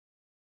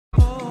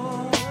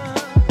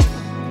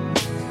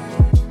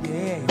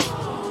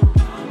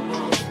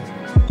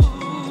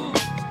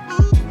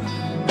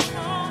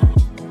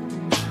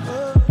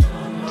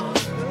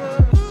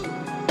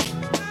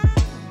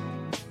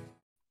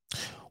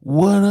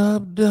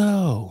up,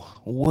 though?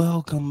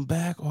 Welcome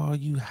back, all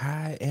you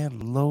high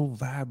and low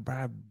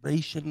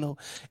vibrational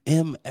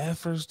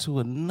MFers, to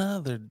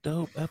another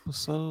dope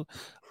episode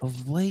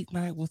of Late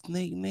Night with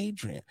Nate and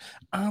Adrian.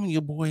 I'm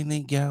your boy,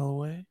 Nate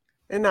Galloway.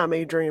 And I'm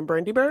Adrian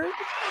Brandybird.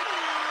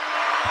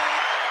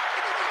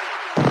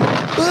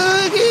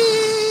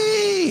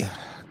 Boogie!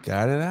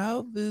 Got it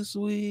out this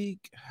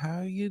week.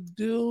 How you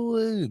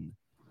doing?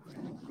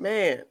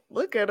 Man,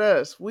 look at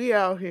us. We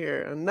out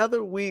here.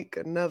 Another week,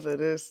 another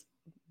this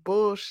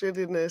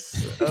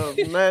bullshittiness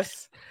of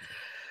mess.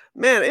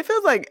 Man, it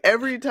feels like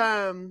every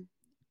time,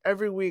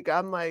 every week,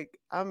 I'm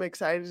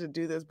excited to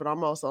do this, but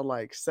I'm also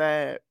like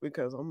sad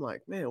because I'm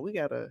like, man, we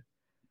gotta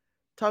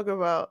talk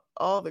about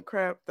all the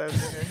crap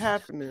that's been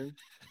happening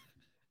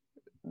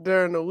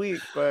during the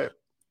week, but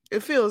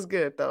it feels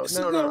good though. It's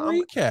a No, good no,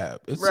 I'm recap.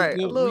 It's a right. A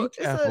good little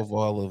recap of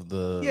all of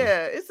the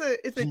it's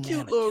a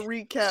cute little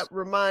shenanigans. recap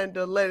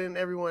reminder letting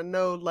everyone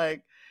know,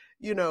 like,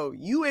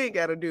 you ain't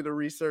got to do the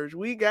research.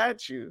 We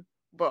got you.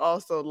 But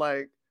also,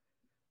 like,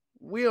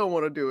 we don't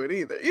want to do it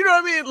either. You know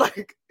what I mean?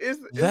 Like, it's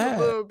a That,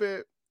 little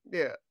bit,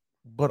 yeah.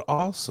 but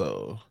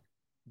also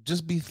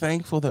just be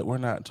thankful that we're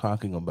not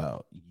talking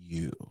about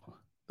you.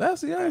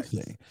 That's the other Facts.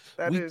 thing.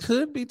 That We is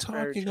could be very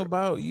talking true.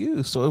 about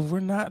you. So if we're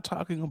not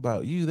talking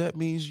about you, that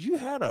means you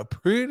had a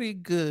pretty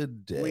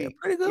good day, a Week.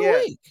 pretty good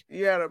Yeah. week.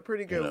 You had a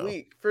pretty You good know,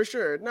 week for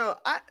sure. No,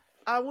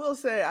 I will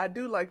say I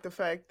do like the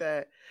fact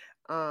that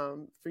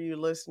for you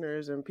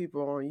listeners and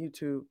people on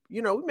YouTube,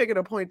 we make it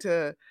a point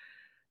to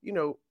you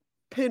know,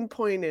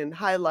 pinpoint and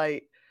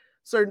highlight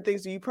certain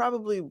things that you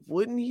probably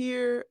wouldn't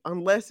hear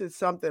unless it's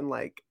something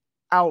like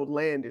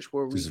outlandish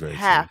where this is very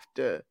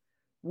true.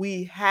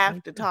 we Very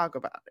have to true. talk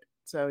about it.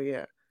 So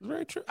yeah.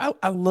 Very true.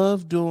 I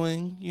love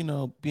doing,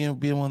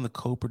 being one of the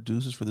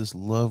co-producers for this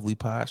lovely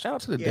pod. Shout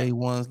out to the Yeah, day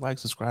ones, like,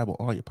 subscribe on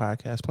all your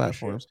podcast for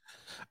sure. platforms.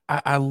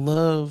 I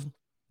love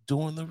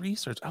doing the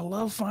research. I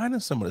love finding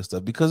some of this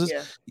stuff because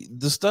Yeah.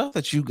 the stuff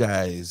that you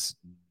guys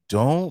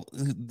don't,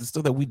 the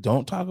stuff that we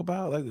don't talk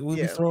about, like we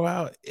Yeah. throw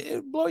out,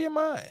 it blow your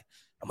mind.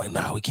 I'm like,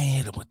 no, we can't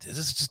hit him with this.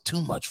 This is just too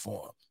much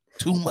for him.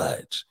 Too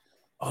much.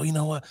 Oh, you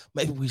know what?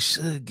 Maybe we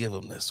should give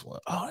him this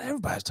one. Oh,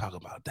 everybody's talking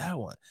about that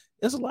one.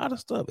 It's a lot of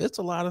stuff. It's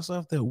a lot of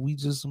stuff that we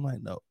just, I'm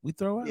like, no, we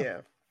throw out.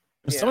 Yeah.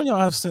 And some Yeah. of y'all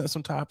have sent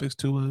some topics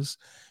to us.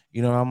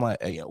 I'm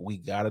like, hey, we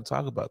got to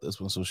talk about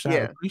this one. So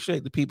Yeah.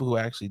 appreciate the people who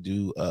actually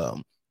do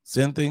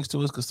send things to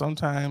us, because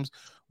sometimes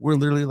we're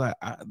literally like,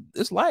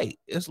 it's light.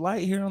 It's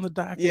light here on the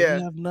docket. We Yeah.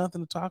 have nothing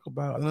to talk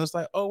about. And it's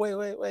like, oh, wait.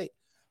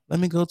 Let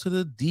me go to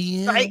the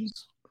Right.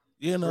 DMs,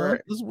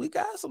 Right. because we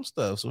got some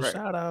stuff. So Right.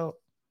 shout out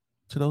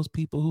to those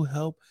people who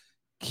help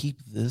keep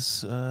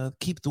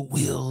keep the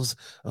wheels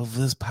of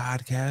this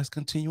podcast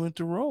continuing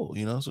to roll.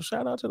 So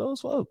shout out to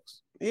those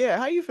folks. Yeah.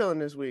 How you feeling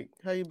this week?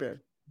 How you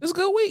been? It's a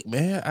good week,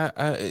 man.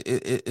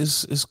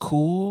 It's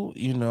cool.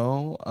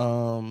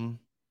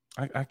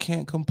 I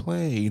can't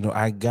complain.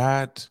 I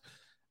got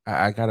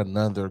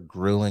another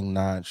grilling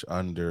notch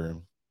under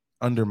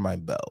my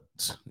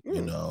belt.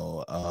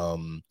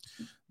 Mm.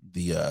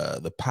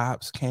 The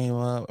pops came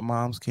up,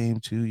 moms came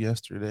too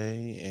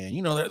yesterday,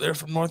 and they're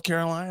from North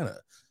Carolina.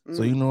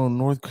 So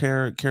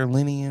Mm.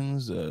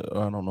 Carolinians. I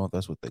don't know if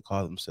that's what they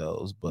call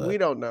themselves, but We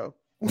don't know.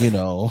 you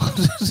know,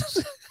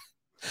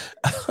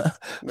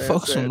 Man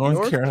folks from said North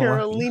North Carolina.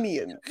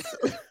 Carolinians.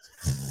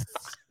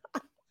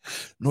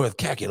 North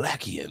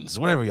Calculacians,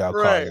 whatever y'all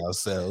call Right.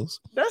 yourselves.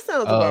 That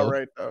sounds about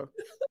right though.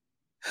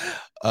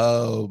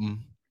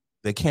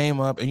 They came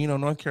up,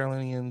 and North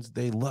Carolinians,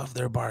 they love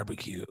their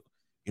barbecue.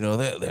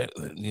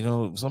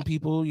 Some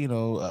people,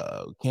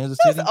 Kansas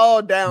That's City,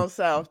 all down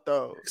south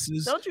though.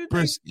 Texas, Don't you think?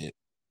 brisket.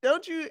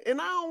 Don't you? And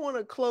I don't want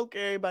to cloak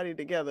everybody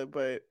together,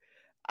 but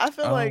I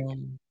feel like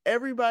Um,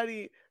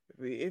 everybody.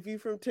 If you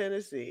from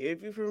Tennessee,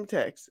 if you from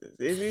Texas,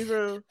 if you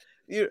from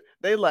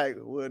they like,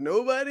 well,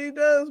 nobody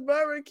does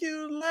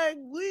barbecue like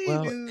we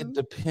well, it do.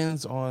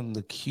 depends on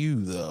the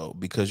queue though,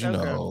 because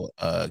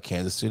Okay.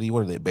 Kansas City,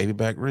 what are they? Baby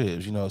back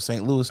ribs,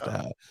 St. Louis Oh,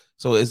 style.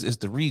 So it's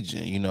the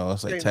region,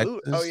 it's like St. Louis.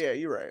 Oh Texas. yeah,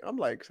 you're right. I'm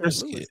like St.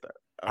 Louis Brisket. stuff.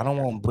 I don't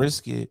Okay. want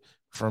brisket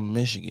from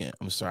Michigan.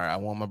 I'm sorry. I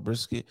want my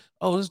brisket.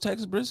 Oh, this is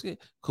Texas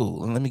brisket?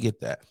 Cool. And let me get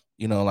that.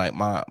 Like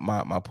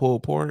my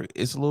pulled pork,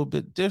 it's a little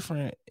bit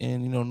different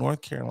in,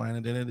 North Carolina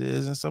than it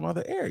is in some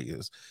other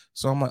areas.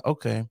 So I'm like,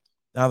 okay.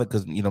 Now that,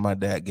 because, my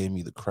dad gave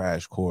me the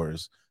crash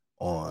course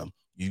on,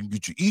 you can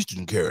get your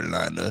Eastern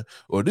Carolina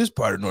or this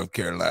part of North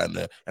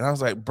Carolina. And I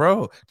was like,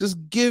 bro, just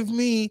give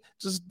me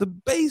just the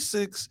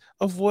basics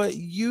of what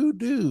you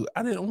do.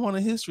 I didn't want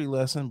a history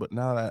lesson, but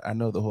now that I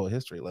know the whole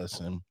history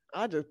lesson.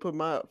 I just put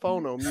my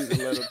phone on mute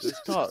and let him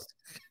just talk.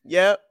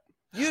 Yep.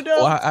 You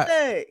Well, don't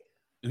say.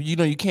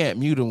 you can't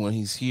mute him when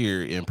he's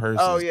here in Oh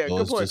person. yeah, So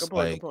good point. Good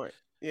point. Good like, point.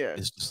 Yeah.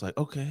 it's just like,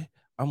 okay,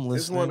 I'm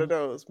It's one of listening.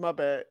 those. My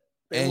bad.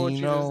 They And want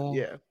you to,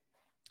 yeah.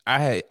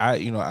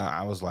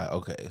 I was like,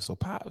 okay, so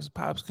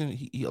pops can,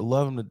 he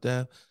love him to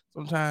death.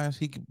 Sometimes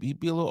he could be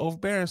a little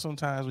overbearing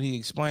sometimes when he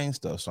explains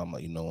stuff. So I'm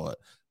like, you know what?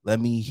 Let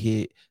me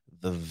hit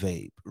the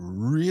vape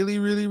really,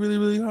 really, really,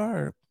 really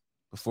hard.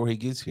 before he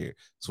gets here.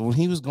 So when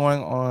he was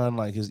going on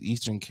like his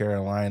Eastern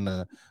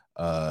Carolina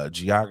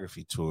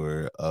geography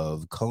tour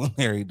of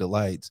culinary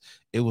delights,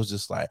 it was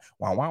just like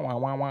wah wah wah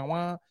wah wah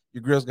wah.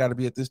 Your grill's got to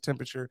be at this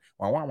temperature.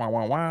 Wah wah wah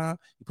wah wah.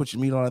 You put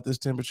your meat on at this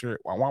temperature.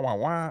 Wah wah wah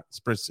wah.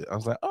 Spritz it. I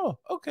was like, oh,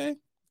 okay,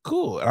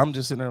 cool. And I'm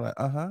just sitting there like,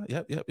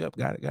 yep, yep, yep.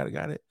 Got it, got it,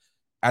 got it.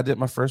 I did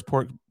my first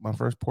pork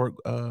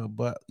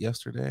butt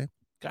yesterday.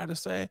 Gotta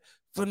say,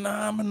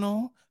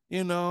 phenomenal.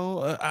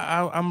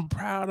 I'm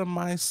proud of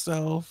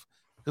myself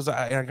because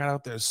I got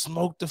out there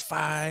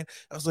smoked-ified.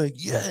 I was like,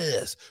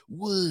 yes,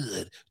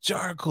 wood,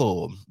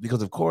 charcoal.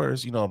 Because of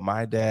course,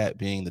 my dad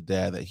being the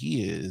dad that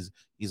he is,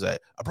 he's like,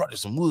 I brought you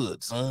some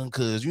wood, son,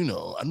 because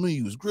I knew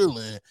you was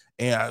grilling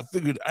and I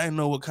figured I didn't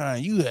know what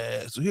kind you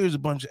had. So here's a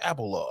bunch of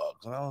apple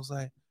logs. And I was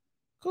like,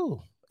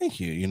 cool, thank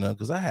you,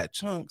 because I had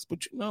chunks, but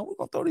we're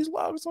gonna throw these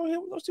logs on here,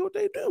 we're gonna see what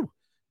they do.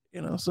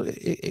 So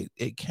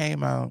it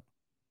came out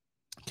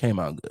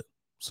good.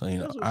 So,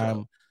 That's what's up.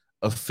 I'm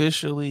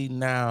officially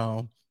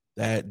now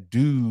that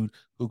dude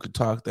who could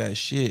talk that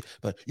shit.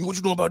 Like, what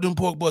you know about them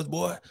pork butts,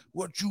 boy?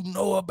 What you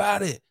know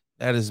about it?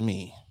 That is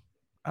me.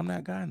 I'm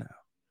that guy now.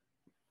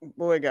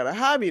 Boy got a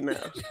hobby now.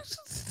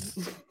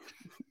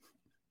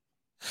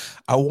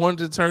 I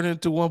wanted to turn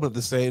into one, but at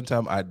the same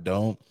time, I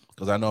don't.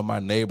 Because I know my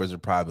neighbors are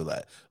probably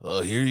like,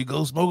 oh, here you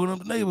go smoking up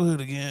the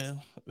neighborhood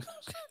again. Let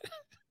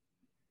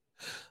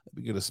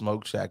me get a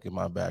smoke shack in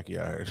my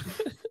backyard.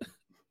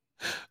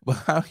 But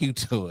how you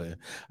doing?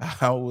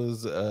 How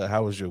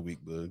was your week,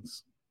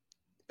 Bugs?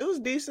 It was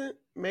decent,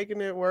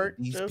 making it A work.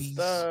 D's Just piece?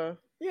 yeah,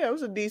 it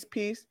was a decent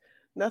piece.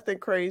 Nothing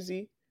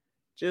crazy.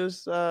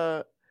 Just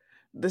the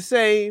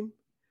same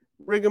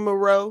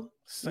rigmarole,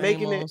 Same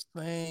making it. old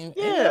same. Ain't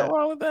nothing Yeah,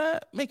 wrong with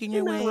that. Making ain't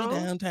your nothing way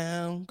wrong.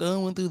 downtown,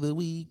 going through the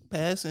week,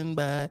 passing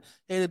by,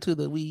 headed to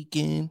the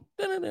weekend.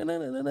 I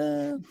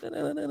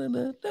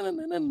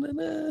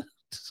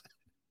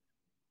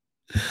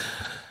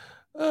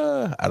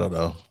don't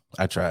know.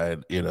 I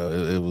tried.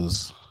 It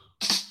was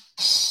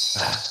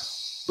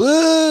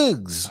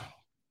bugs.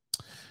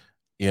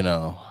 You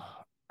know,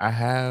 I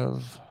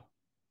have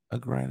a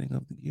grinding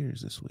of the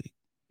gears this week.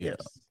 Yes.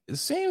 It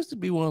seems to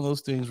be one of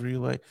those things where you're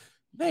like,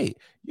 Nate,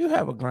 you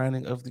have a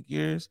grinding of the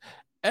gears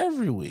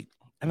every week,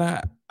 and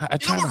I You know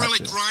try what not really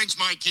to. grinds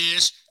my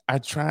gears? I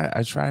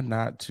try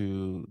not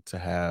to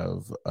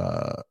have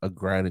a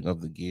grinding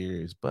of the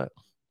gears, but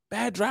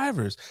bad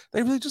drivers,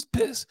 they really just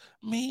piss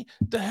me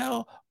the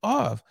hell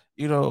off.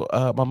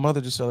 My mother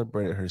just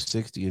celebrated her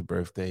 60th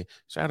birthday.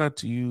 Shout out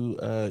to you,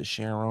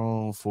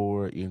 Sharon,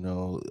 for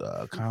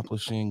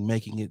accomplishing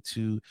making it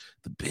to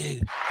the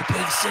big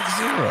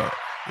 60.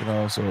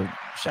 So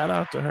shout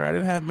out to her. I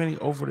didn't have many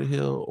over the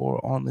hill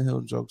or on the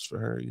hill jokes for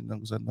her,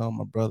 because I know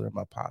my brother and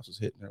my pops was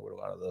hitting her with a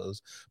lot of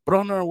those. But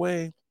on our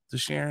way to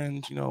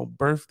Sharon's,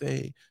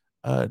 birthday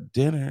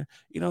dinner,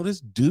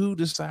 this dude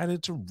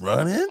decided to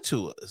run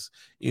into us,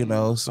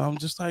 So I'm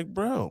just like,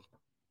 bro,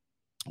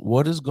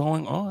 what is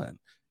going on?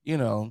 You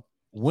know,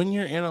 when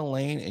you're in a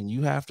lane and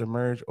you have to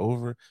merge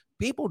over,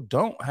 people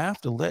don't have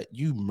to let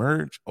you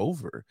merge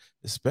over,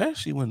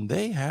 especially when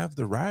they have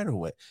the right of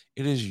way.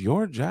 It is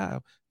your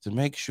job to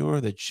make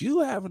sure that you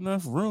have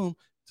enough room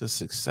to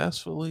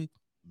successfully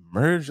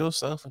merge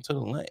yourself into the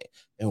lane.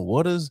 And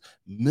what does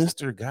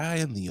Mr. Guy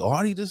in the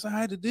Audi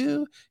decide to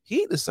do?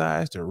 He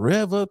decides to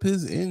rev up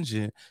his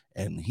engine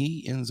and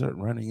he ends up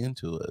running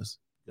into us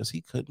because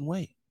he couldn't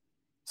wait.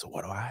 So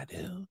what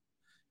do?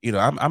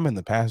 I'm in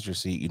the passenger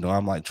seat.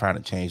 I'm like trying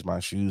to change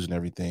my shoes and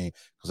everything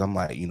because I'm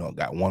like,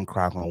 got one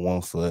crock on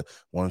one foot,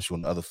 one shoe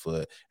on the other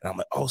foot. And I'm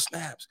like, oh,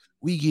 snaps.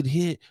 We get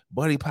hit.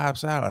 Buddy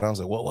pops out. And I was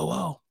like, whoa, whoa,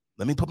 whoa.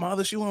 Let me put my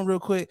other shoe on real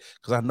quick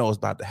because I know it's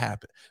about to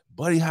happen.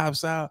 Buddy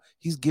hops out.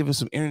 He's giving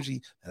some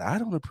energy that I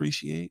don't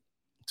appreciate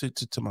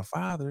to my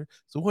father.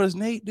 So what does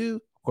Nate do?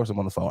 Of course, I'm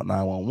on the phone at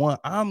 911.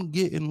 I'm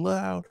getting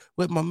loud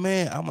with my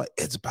man. I'm like,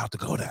 it's about to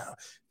go down.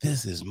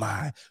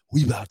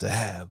 We about to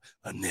have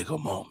a nigga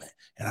moment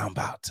and I'm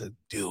about to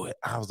do it.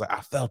 I was like,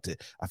 I felt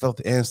it. I felt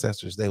the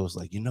ancestors. They was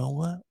like, you know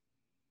what?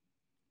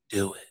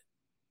 Do it.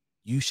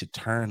 You should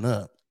turn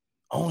up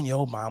on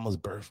your mama's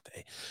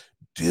birthday.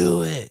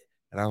 Do it.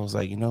 And I was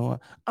like, you know what?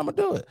 I'm going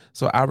to do it.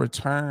 So I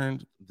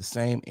returned the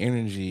same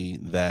energy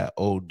that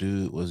old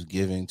dude was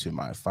giving to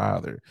my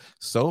father.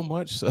 So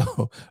much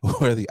so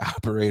where the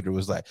operator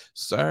was like,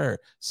 sir.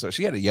 So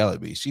she had to yell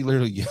at me. She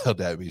literally yelled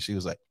at me. She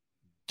was like,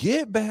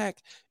 get back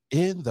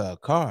in the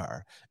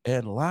car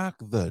and lock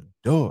the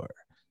door.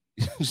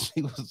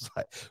 She was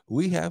like,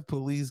 we have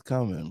police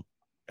coming.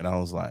 And I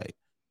was like,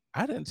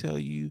 I didn't tell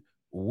you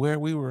where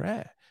we were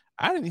at.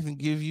 I didn't even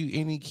give you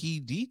any key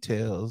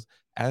details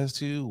as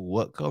to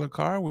what color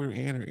car we were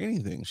in or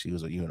anything. She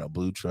was like, you in a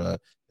blue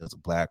truck. It was a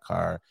black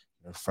car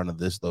in front of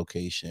this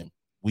location.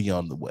 We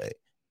on the way.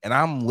 And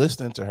I'm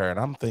listening to her and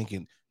I'm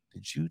thinking,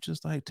 did you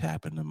just like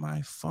tap into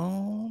my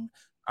phone?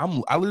 I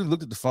literally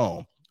looked at the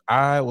phone.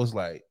 I was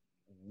like,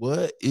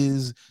 what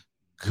is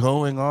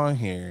going on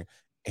here?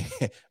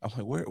 And I'm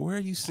like, where are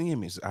you seeing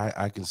me? So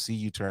I can see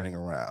you turning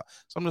around.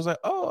 So I'm just like,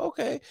 oh,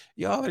 okay.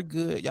 Y'all are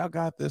good. Y'all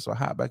got this. So I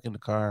hop back in the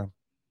car.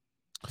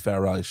 Fat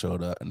Raleigh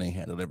showed up and they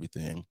handled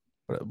everything.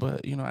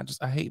 But you know,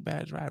 I hate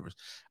bad drivers.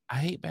 I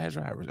hate bad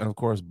drivers. And of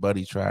course,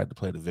 Buddy tried to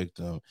play the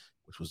victim,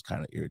 which was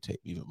kind of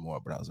irritating even more.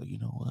 But I was like, you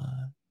know what?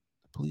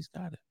 The police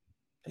got it.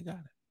 They got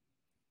it.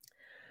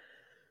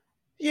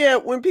 Yeah,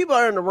 when people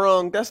are in the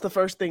wrong, that's the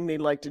first thing they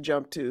like to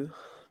jump to.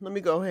 Let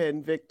me go ahead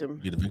and victim.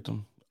 Be the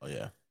victim. Oh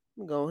yeah,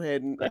 Go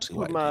ahead and especially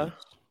put white dudes.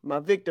 my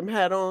victim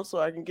hat on so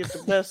I can get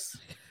the best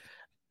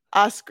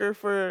Oscar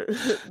for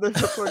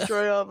the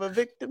portrayal of a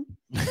victim.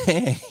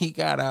 Man, he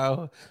got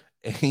out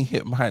and he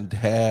hit my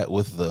dad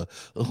with the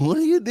 "What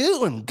are you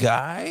doing,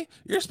 guy?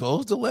 You're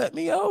supposed to let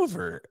me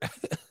over."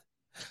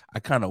 I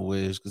kind of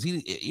wish because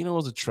it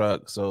was a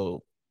truck,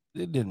 so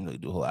it didn't really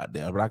do a whole lot of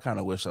damage. But I kind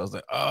of wish I was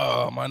like,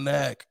 "Oh, my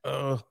neck,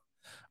 oh,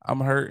 I'm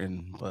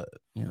hurting." But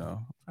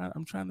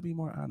I'm trying to be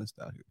more honest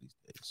out here these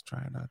days.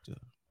 Trying not to.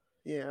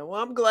 Yeah,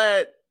 well, I'm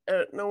glad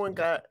no one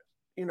got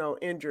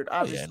injured. Oh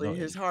yeah, Obviously, no his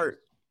injuries. heart,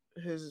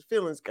 his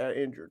feelings got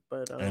injured,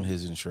 but And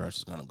his insurance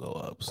is gonna go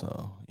up,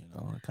 so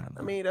it kind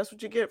I mean that's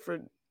what you get for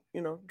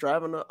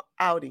driving a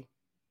Audi.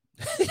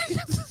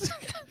 of.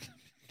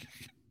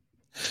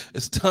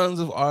 It's tons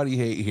of Audi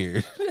hate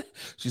here.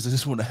 She said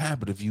this wouldn't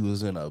happen if you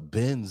was in a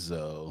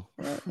Benzo.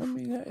 I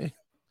mean, hey,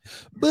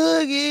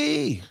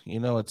 Boogie. You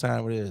know what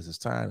time it is. It's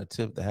time to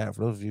tip the hat.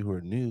 For those of you who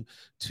are new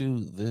to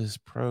this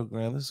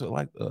program, this is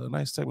like a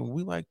nice segment.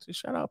 We like to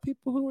shout out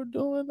people who are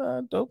doing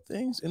dope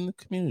things in the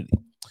community.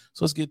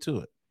 So let's get to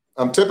it.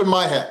 I'm tipping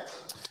my hat.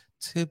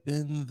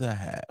 Tipping the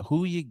hat.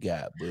 Who you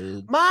got,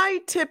 bud? My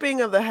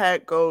tipping of the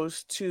hat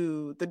goes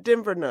to the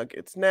Denver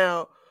Nuggets.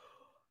 Now,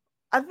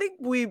 I think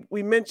we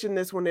mentioned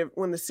this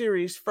when the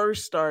series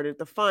first started,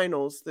 the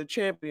finals, the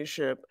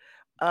championship.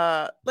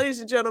 Ladies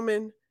and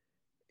gentlemen,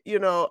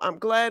 I'm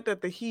glad that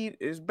the Heat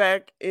is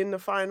back in the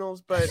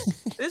finals, but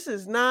this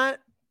is not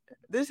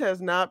this has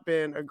not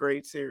been a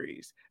great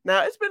series.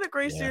 Now, it's been a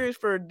great Yeah. series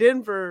for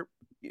Denver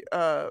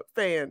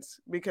fans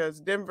because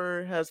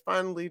Denver has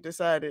finally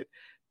decided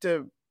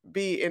to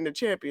be in the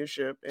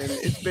championship, and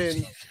it's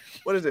been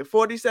what is it,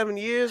 47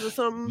 years or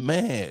something?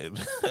 Man,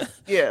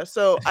 Yeah,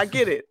 so I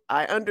get it.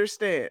 I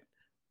understand.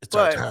 it's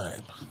our But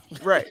time.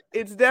 right,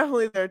 it's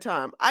definitely their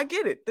time. I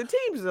get it. The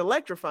team is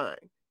electrifying.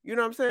 You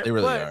know what I'm saying? They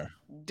really But are.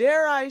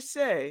 dare I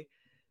say,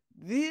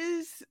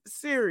 this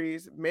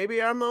series,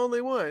 maybe I'm the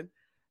only one,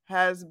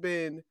 has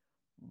been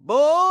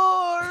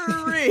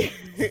boring.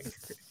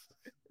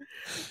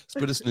 It's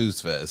been a snooze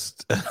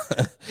fest,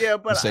 Yeah, to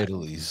but say the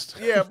least.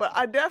 but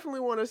I definitely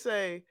want to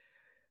say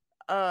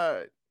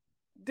uh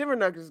Denver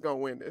Nuggets is gonna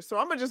win this. So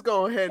I'm gonna just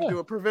go ahead and Yeah. do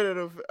a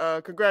preventative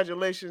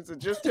congratulations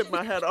and just tip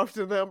my hat off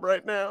to them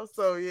right now.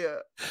 So yeah,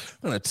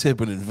 I'm gonna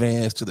tip in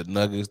advance to the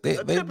Nuggets. They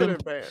a they've tip in been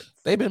advance.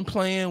 they've been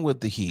playing with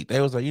the Heat. They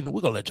was like,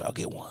 we're gonna let y'all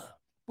get one.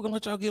 We're gonna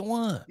let y'all get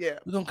one. Yeah,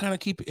 We're gonna kind of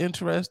keep it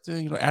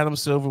interesting. Adam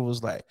Silver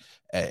was like,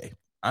 "Hey,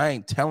 I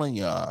ain't telling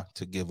y'all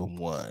to give them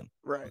one.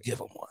 right. Give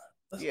them one.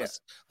 Let's Yeah.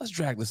 let's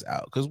drag this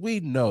out because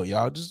we know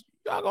y'all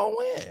gonna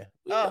win.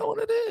 We know what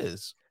it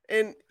is."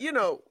 And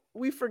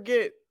we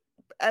forget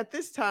at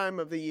this time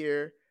of the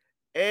year,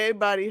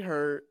 everybody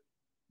hurt,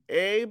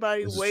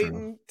 everybody This is true.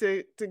 waiting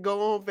to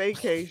go on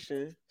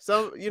vacation.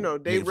 Some, they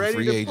Waiting for ready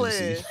free to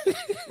agency. plan.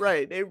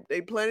 Right.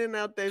 They planning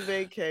out their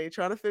vacay,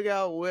 trying to figure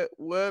out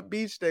what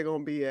beach they're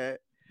gonna be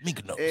at.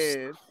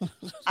 Mykonos.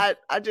 And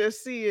I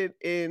just see it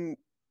in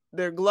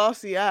their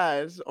glossy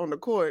eyes on the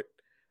court.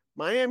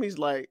 Miami's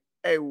like,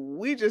 hey,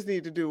 we just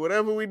need to do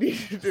whatever we need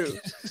to do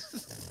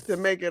to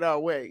make it our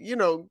way.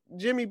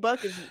 Jimmy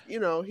Buckets,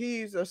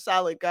 he's a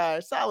solid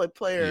guy, solid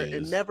player, He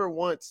and is. never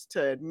wants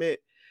to admit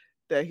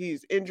that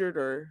he's injured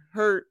or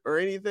hurt or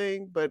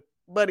anything. But,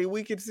 buddy,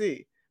 we can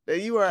see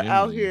that you are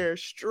out Jimmy. here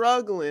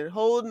struggling,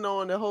 holding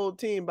on the whole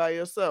team by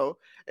yourself,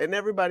 and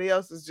everybody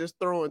else is just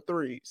throwing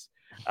threes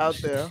out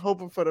there,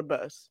 hoping for the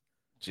best.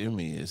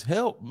 Jimmy is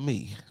help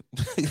me.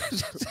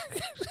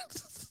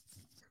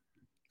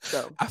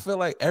 So I feel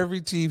like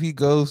every team he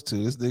goes to,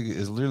 this nigga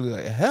is literally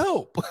like,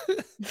 help.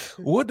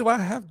 What do I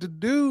have to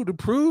do to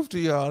prove to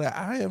y'all that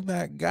I am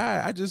that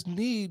guy? I just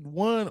need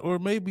one or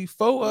maybe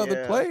four other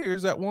yeah,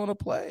 players that want to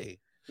play.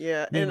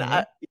 yeah, You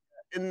know,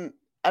 and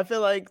I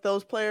feel like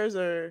those players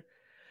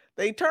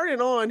they turn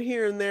it on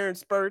here and there in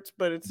spurts,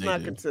 but it's they not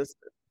do.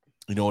 consistent.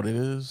 You know what it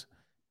is?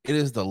 It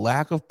is the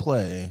lack of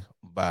play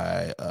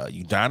by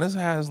Udonis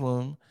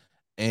Haslam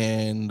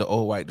and the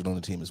old white dude on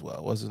the team as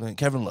well. What's his name?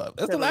 Kevin Love.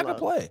 That's the Kevin lack of Love.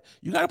 play.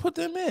 You got to put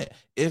them in.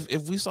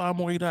 If we saw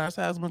more Udonis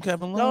Haslam and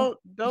Kevin Love,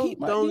 he might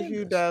be Don't in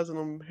Hugh this.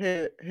 Dazzle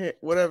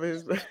whatever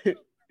his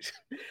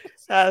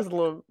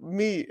Haslam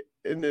me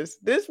in this.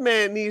 This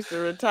man needs to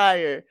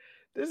retire.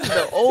 This is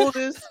the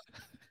oldest.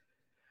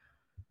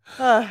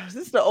 This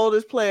is the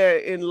oldest player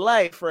in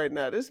life right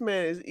now. This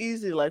man is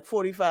easily like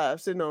 45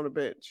 sitting on the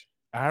bench.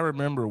 I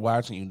remember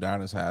watching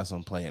Udonis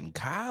Haslam play in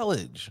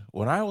college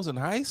when I was in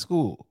high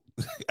school,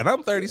 and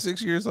I'm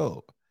 36 years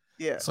old.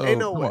 Yeah, ain't So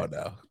no come way. on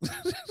now.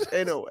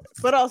 Ain't no way.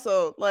 But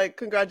also, like,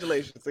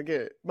 congratulations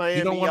again.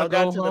 He don't Miami, want to y'all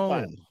got go to the final.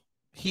 home.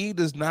 He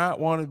does not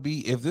want to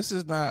be. If this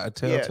is not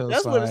a Yeah, telltale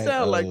that's what it sign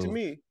sounds like to of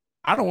me.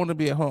 I don't want to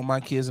be at home with my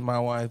kids and my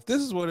wife.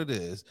 This is what it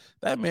is.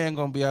 That man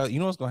gonna be out. You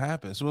know what's gonna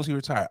happen as soon as he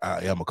retires?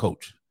 I'm a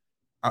coach.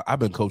 I've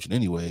been coaching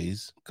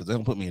anyways because they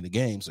don't put me in the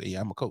game. So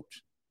yeah, I'm a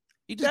coach.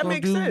 He just That gonna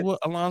makes do sense. what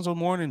Alonzo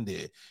Mourning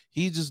did.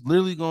 He just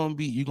literally gonna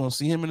be. You're gonna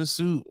see him in a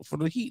suit for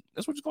the Heat.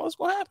 What's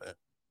gonna happen.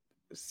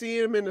 See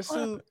him in a What's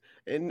gonna happen. suit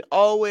and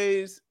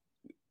always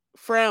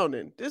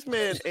frowning. This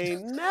man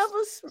ain't never.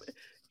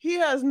 He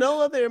has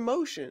no other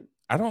emotion.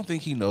 I don't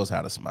think he knows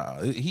how to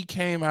smile. He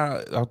came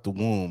out the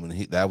womb and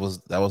that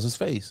was his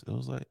face. It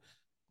was like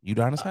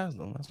Udonis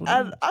Haslam. That's what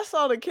it is. I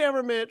saw the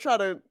cameraman try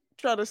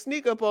to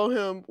sneak up on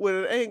him with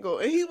an angle,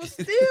 and he was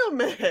still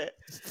mad.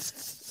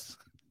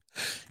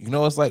 You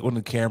know, it's like when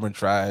the camera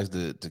tries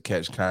to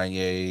catch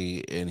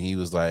Kanye and he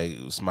was like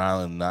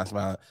smiling, not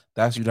smiling.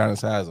 That's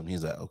Udonis Haslam.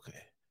 He's like, okay,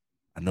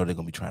 I know they're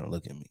gonna be trying to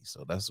look at me,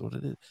 so that's what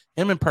it is.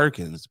 Him and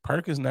Perkins.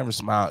 Perkins never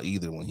smiled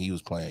either when he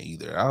was playing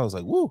either. I was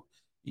like, woo,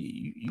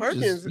 you just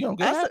Perkins, you don't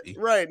get happy.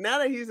 right now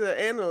that he's an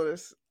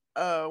analyst,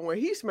 when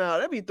he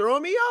smiled, that be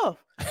throwing me off.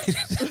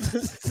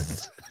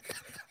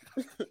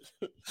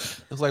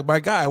 It's like, my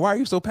guy, why are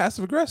you so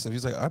passive aggressive?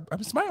 He's like,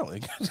 I'm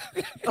smiling.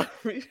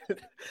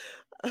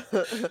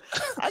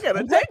 I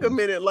gotta take a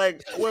minute.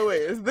 Like,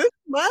 wait, is this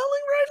smiling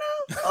right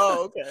now?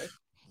 Oh, okay.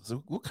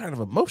 So what kind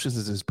of emotions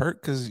is this,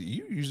 Perk? Because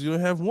you usually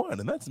don't have one,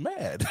 and that's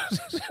mad.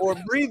 Or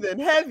breathing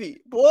heavy.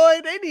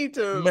 Boy, they need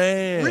to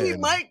Man.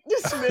 re-mic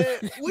this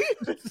man.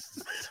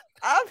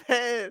 I've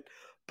had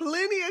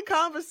plenty of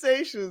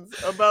conversations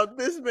about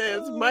this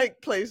man's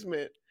mic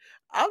placement.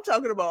 I'm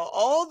talking about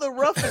all the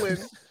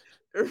rustling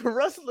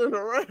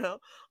around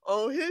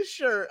on his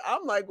shirt.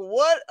 I'm like,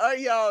 what are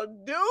y'all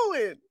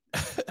doing?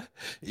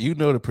 You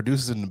know, the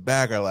producers in the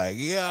back are like,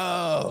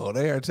 yo,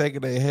 they are taking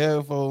their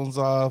headphones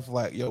off.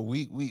 Like, yo,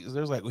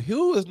 there's like,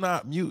 who is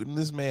not muting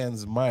this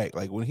man's mic?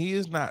 Like, when he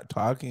is not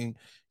talking,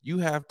 you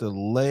have to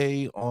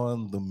lay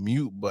on the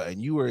mute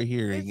button. You are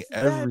hearing It's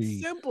that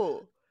every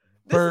simple.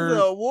 This is an bird.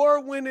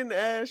 award-winning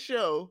ass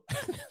show,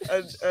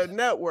 a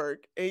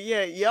network, and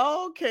yet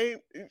y'all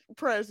can't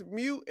press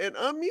mute and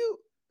unmute.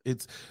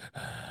 It's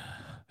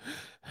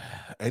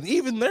and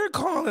even they're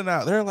calling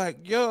out. They're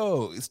like,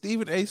 "Yo,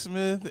 Stephen A.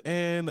 Smith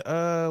and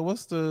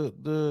what's the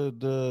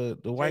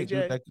white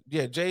dude JJ.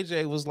 that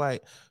JJ was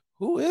like,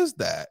 who is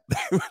that? They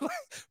were like,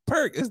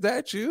 Perk, is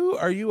that you?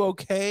 Are you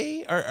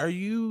okay? Are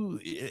you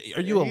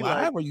And he like,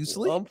 alive? Are you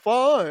asleep? I'm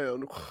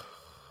fine.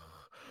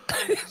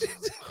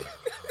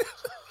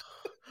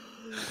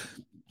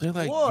 They're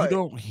like, you Boy,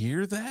 don't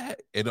hear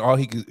that? And all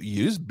he could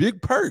is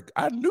Big Perk.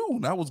 I knew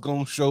I was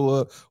gonna show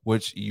up,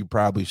 which you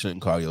probably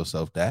shouldn't call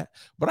yourself that,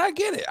 but I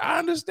get it. I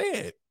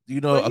understand. You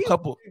know, but he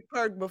was Big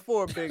Perk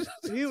before Big.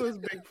 He was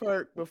Big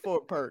Perk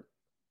before Perk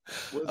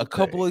was a a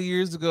couple thing. of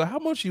years ago, how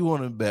much you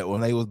want to bet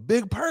when they was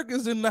Big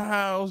Perkins in the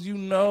house? You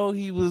know,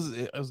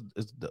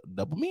 it's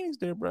double meanings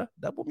there, bro.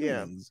 Double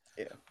Yeah, meanings.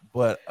 yeah.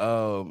 But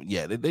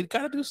yeah, they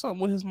gotta do something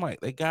with his mic.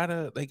 They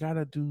gotta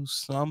do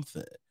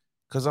something.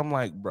 Cause I'm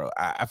like, bro,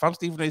 if I'm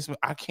Stephen A. Smith,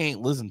 I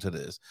can't listen to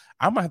this.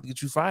 I might have to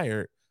get you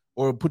fired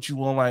or put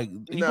you on like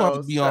you gonna have to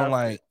No, be on stop it.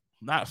 like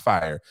not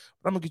fire,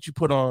 but I'm gonna get you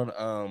put on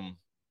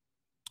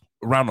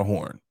around the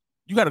horn.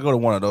 You got to go to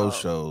one of those Oh,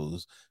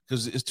 shows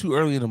because it's too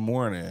early in the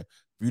morning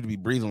for you to be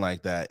breathing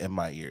like that in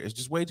my ear. It's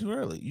just way too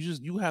early.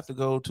 You have to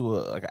go to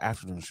like an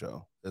afternoon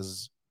show.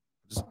 Just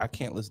I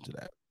can't listen to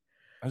that.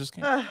 I just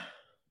can't.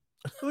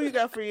 who you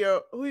got for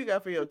your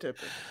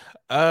tipping?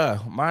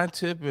 My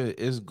tip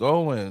is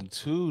going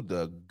to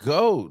the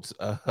GOAT,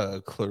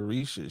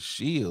 Clarissa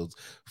Shields,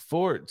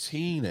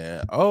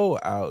 14-0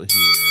 out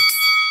here.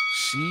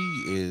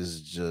 She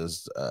is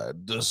just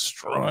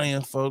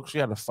destroying folks. She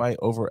had a fight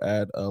over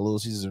at Little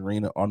Caesars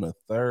Arena on the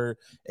 3rd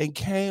and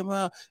came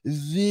out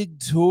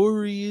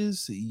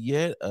victorious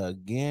yet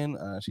again.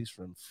 She's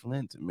from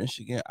Flint,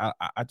 Michigan. I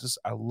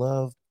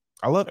love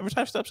every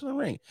time she steps in the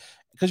ring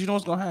because you know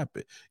what's gonna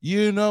happen.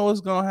 You know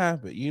what's gonna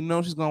happen. You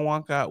know she's gonna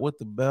walk out with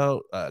the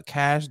belt.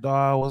 Cash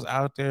Doll was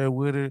out there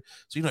with her,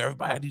 so you know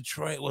everybody in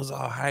Detroit was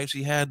all hyped.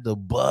 She had the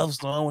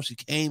buffs on when she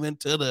came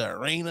into the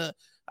arena.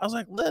 I was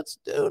like, let's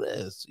do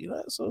this. You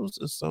know, so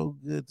it's so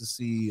good to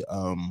see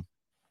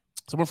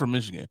someone from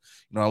Michigan.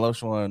 You know, I love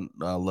showing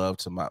love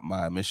to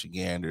my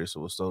Michiganders, so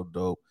it was so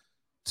dope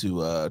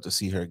to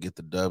see her get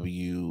the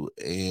W.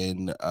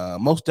 And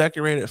most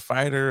decorated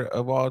fighter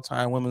of all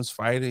time, women's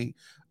fighting.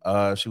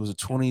 She was a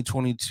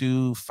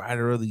 2022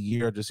 Fighter of the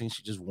Year. I just think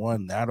she just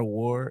won that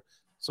award.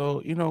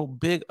 So you know,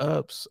 big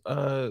ups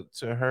to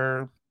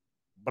her.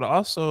 But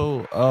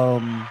also,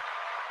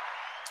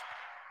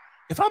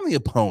 if I'm the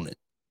opponent,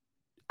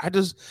 I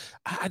just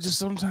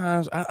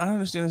sometimes I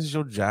understand this is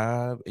your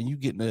job and you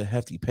getting a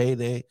hefty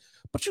payday,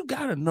 but you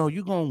gotta know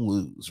you're gonna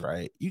lose,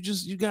 right? You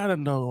gotta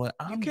know like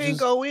You I'm can't just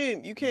go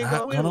in. You can't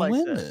not go in gonna like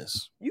win that.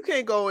 this. You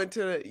can't go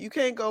into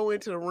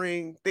the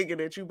ring thinking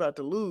that you about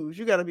to lose.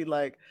 You got to be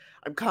like,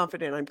 I'm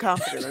confident. I'm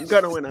confident. I'm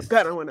gonna win. I'm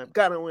gonna win. I'm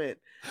gonna win.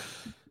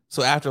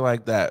 So after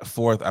like that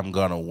fourth, I'm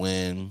gonna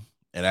win.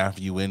 And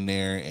after you in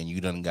there and you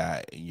done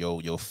got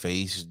your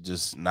face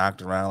just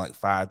knocked around like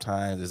 5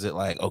 times, is it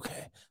like,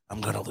 okay,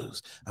 I'm gonna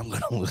lose. I'm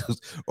gonna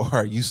lose. Or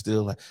are you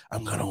still like,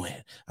 I'm gonna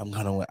win. I'm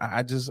gonna win.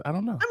 I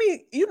don't know. I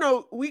mean, you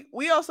know,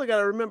 we also got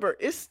to remember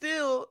it's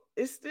still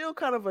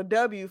kind of a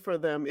W for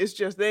them. It's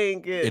just they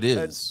ain't get It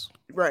a is.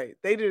 right.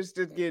 They just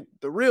didn't get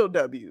the real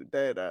W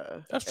that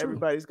That's true.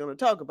 everybody's going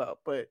to talk about.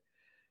 But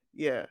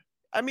yeah,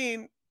 I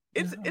mean,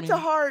 Yeah, I it's a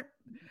mean, hard.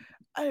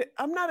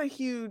 I'm not a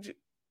huge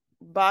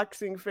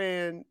boxing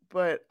fan,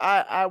 but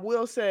I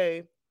will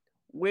say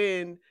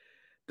when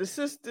the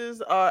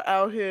sisters are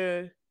out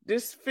here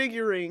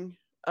disfiguring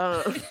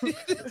um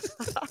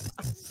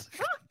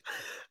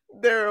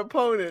their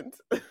opponents.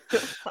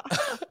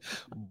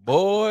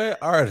 boy,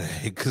 are they?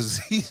 Because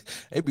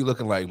they be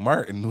looking like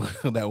Martin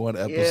in that one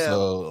Yeah.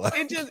 episode. It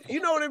Like, just you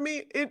know what I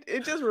mean?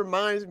 It just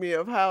reminds me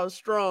of how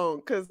strong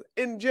because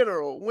in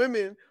general,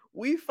 women,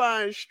 we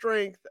find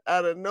strength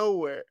out of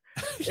nowhere.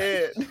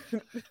 And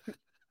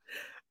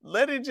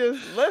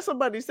let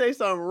somebody say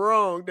something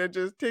wrong that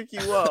just tick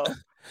you off.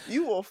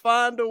 You will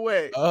find a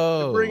way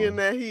to bring oh, in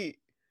that heat.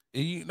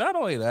 not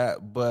only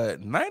that,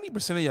 but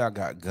 90% of y'all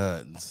got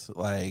guns.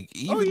 Like, Oh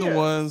even the yeah.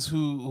 ones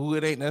who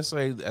it ain't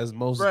necessarily as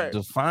most Right.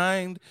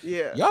 defined,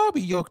 Yeah. y'all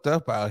be yoked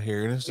up out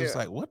here, and it's just Yeah.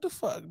 like, what the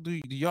fuck? Do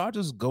y'all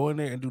just go in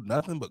there and do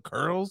nothing but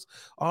curls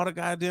all the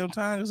goddamn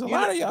time? Because a You know,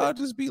 lot of y'all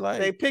just be they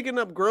like, picking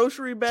up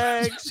grocery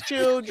bags,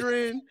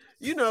 children,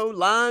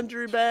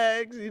 laundry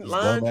bags, these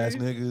bum ass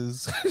laundry.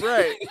 niggas.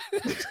 Right.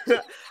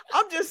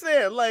 I'm just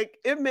saying, like,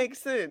 it makes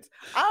sense.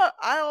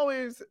 I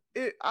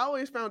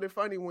always found it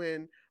funny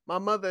when my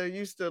mother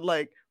used to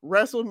like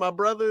wrestle with my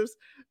brothers,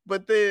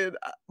 but then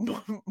my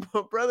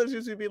brothers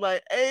used to be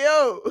like, "Hey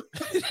yo,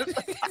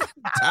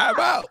 Time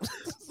out.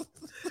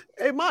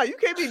 hey ma, you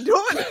can't be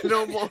doing that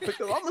no more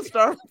because I'm gonna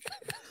start,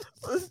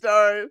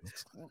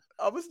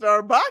 I'm gonna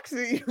start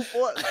boxing you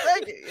for a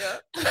second, yeah."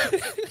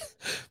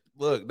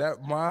 Look,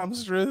 that mom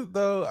strength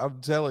though,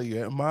 I'm telling you,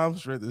 that mom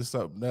strength is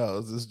something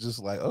else. It's just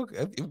like,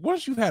 okay,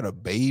 once you've had a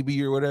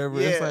baby or whatever,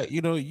 it's Yeah, like,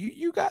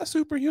 you got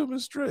superhuman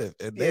strength,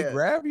 and they yeah,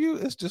 grab you.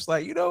 It's just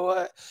like, you know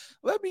what?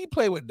 Let me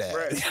play with dad.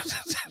 right.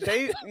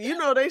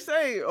 They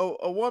say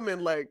a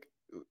woman like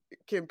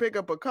can pick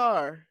up a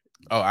car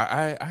Oh,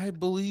 I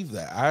believe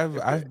that. I've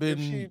if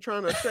she been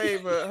trying to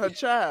save her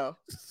child.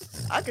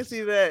 I can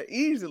see that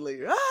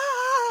easily.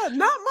 Ah,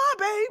 not my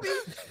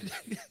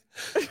baby.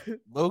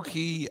 low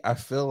key. I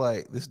feel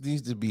like this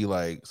needs to be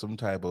like some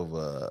type of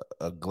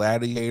a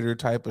gladiator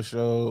type of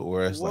show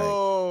where it's like,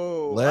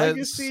 Whoa, I can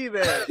let's see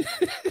that.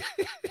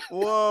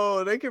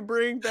 Whoa, they can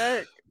bring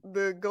back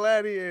the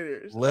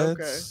gladiators. Okay.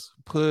 let's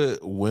put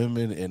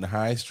women in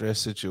high stress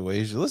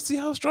situations. Let's see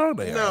how strong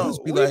they are. Let's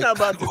No, be we like, not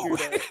about to do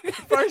that.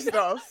 First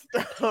off,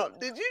 stop.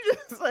 Did you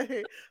just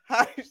say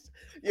high?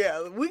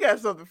 Yeah, we got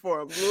something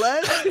for them.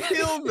 Let's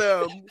kill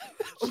them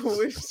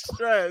with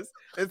stress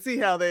and see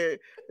how they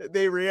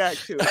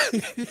react to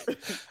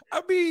it.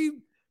 I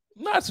mean,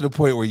 not to the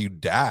point where you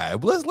die,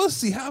 but let's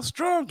see how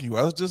strong you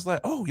are. It's just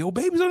like, oh, your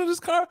baby's under this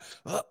car.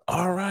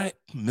 All right,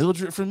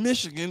 Mildred from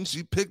Michigan,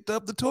 she picked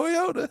up the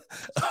Toyota.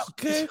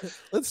 Okay,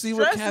 let's see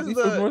what Stress is Kathy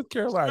from the North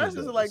Carolina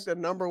stress is like does. the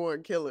number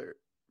one killer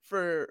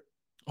for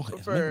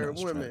Okay, so maybe for not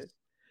stress. women.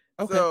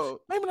 Okay,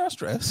 So maybe not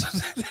stress.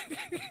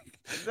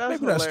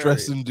 that's Maybe not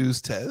stress hilarious.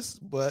 induced test,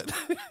 but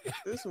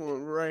This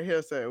one right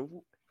here said,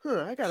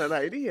 "Huh, I got an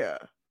idea."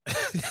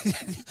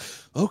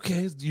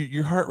 okay,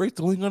 your heart rate's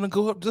only going to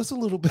go up just a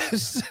little bit.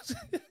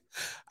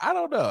 I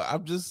don't know.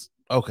 I'm just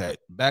okay.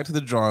 Back to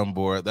the drawing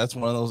board. That's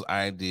one of those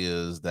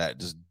ideas that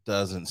just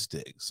doesn't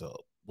stick. So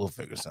we'll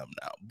figure something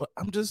out. But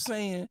I'm just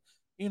saying,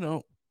 you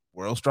know,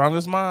 world's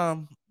strongest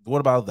mom. What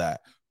about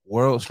that?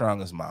 World's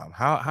strongest mom.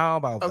 How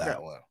about Okay,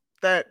 that one?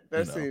 You that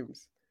know,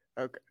 seems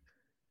okay.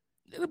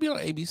 it'll be on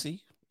ABC.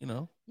 You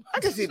know.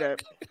 I can see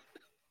that.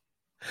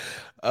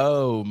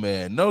 Oh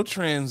man, no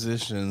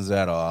transitions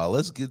at all.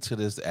 Let's get to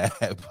this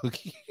ad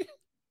bookie.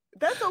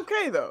 That's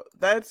okay though.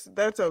 That's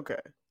okay.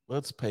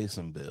 Let's pay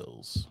some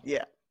bills.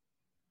 Yeah.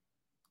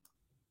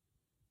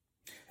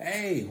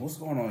 Hey, what's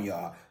going on,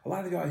 y'all? A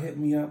lot of y'all hit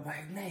me up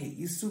like, Nate,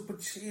 you super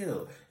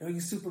chill.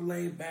 You super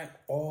laid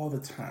back all the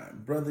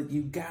time. Brother,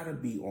 you gotta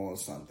be on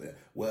something.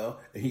 Well,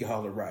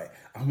 y'all are right.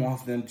 I'm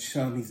off them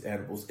chummies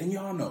edibles, and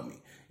y'all know me.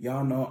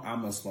 Y'all know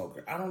I'm a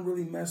smoker. I don't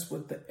really mess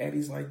with the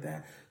eddies like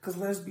that, because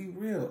let's be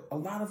real, a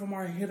lot of them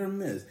are hit or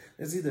miss.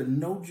 There's either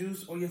no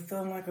juice or you're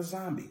feeling like a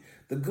zombie.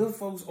 The good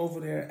folks over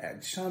there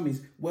at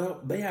Chummies,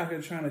 well, they out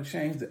here trying to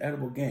change the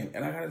edible game.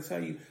 And I gotta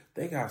tell you,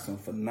 they got some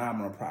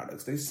phenomenal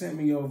products. They sent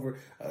me over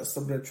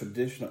some of their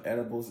traditional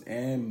edibles,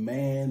 and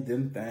man,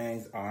 them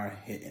things are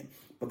hitting.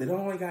 But they don't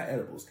only got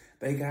edibles.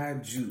 They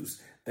got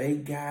juice. They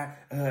got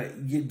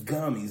your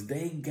gummies.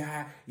 They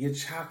got your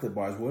chocolate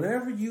bars.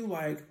 Whatever you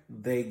like,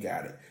 they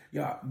got it.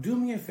 Y'all, do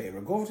me a favor.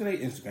 Go over to their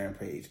Instagram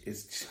page.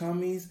 It's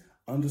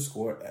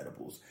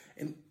chummies_edibles.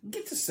 And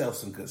get yourself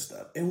some good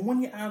stuff. And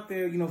when you're out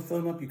there,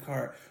 filling up your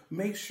cart,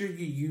 make sure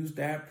you use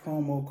that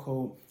promo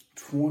code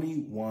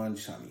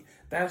 21chummy.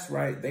 That's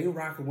right. They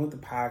rocking with the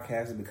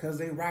podcast, and because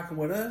they rocking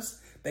with us,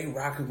 they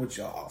rocking with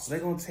y'all. So they're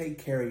gonna take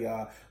care of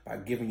y'all by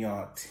giving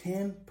y'all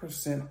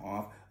 10%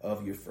 off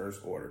of your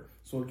first order.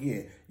 So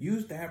again,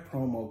 use that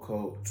promo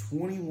code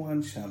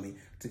 21chummy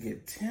to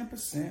get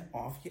 10%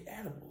 off your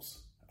edibles.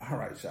 All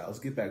right, y'all. Let's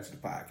get back to the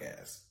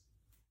podcast.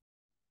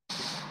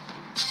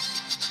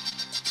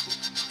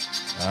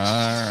 All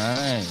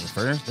right.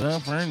 First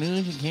up for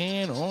news you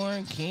can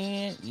or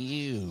can't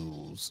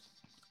use.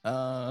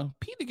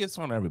 Peter gets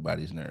on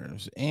everybody's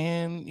nerves,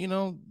 and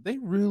they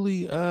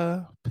really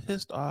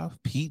pissed off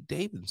Pete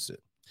Davidson.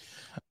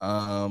 It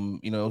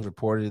was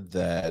reported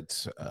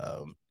that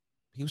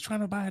he was trying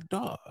to buy a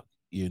dog.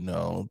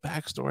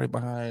 Backstory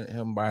behind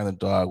him buying the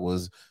dog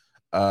was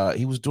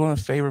he was doing a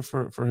favor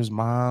for his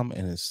mom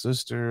and his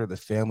sister. The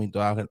family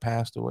dog had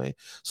passed away.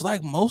 So,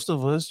 like most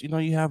of us, you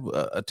have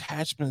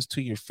attachments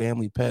to your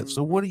family pets.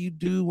 So, what do you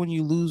do when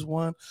you lose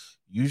one?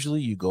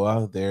 Usually, you go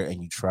out there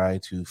and you try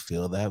to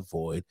fill that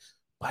void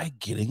by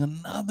getting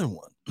another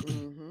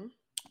one.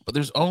 But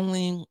there's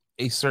only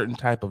a certain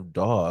type of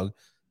dog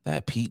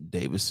that Pete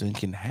Davidson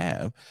can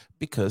have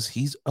because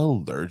he's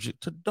allergic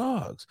to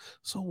dogs.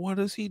 So what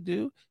does he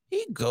do?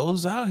 He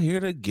goes out here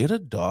to get a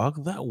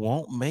dog that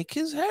won't make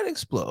his head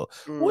explode,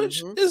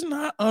 which is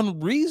not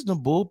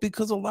unreasonable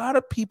because a lot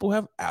of people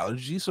have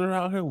allergies or are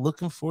out here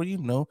looking for,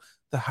 the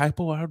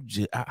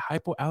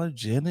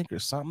hypoallergenic or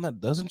something that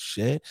doesn't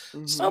shed,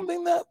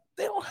 something that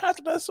they don't have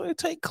to necessarily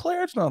take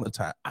Claritin all the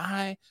time.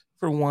 I,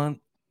 for one,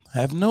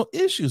 have no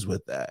issues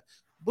with that.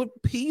 But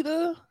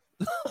Peter,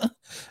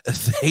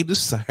 they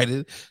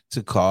decided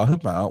to call him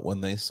out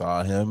when they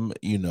saw him,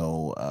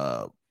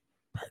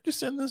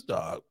 purchasing this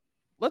dog.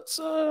 Let's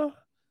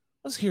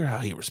hear how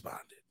he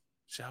responded,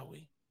 shall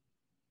we?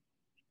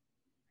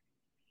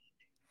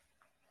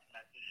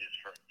 Messages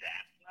for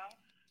Daphne.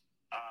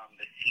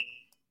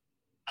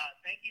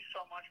 Thank you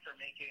so much for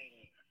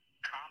making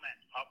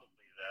comments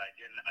publicly that I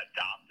didn't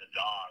adopt a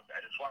dog. I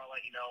just want to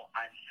let you know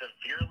I'm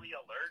severely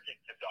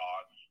allergic to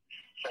dogs.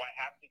 So I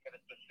have to get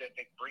a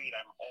specific breed.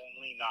 I'm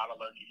only not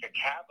allergic to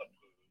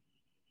Cavapoos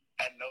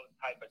and those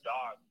type of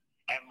dogs.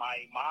 And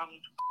my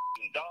mom's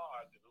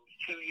dog, who's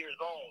 2 years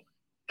old,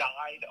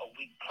 died a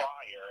week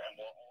prior, and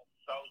we're all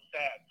so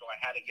sad. So I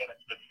had to get a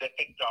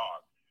specific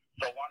dog.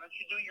 So why don't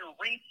you do your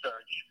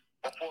research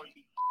before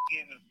you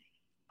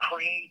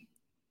create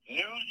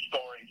news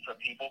stories for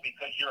people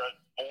because you're a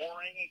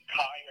boring,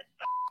 tired.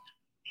 Fuck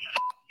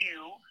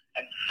you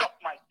and suck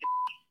my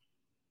dick.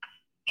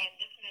 And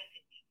this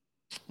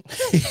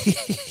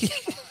message.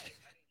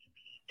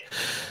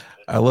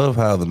 I love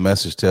how the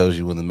message tells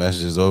you when the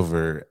message is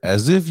over,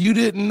 as if you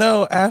didn't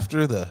know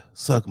after the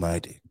suck my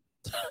dick.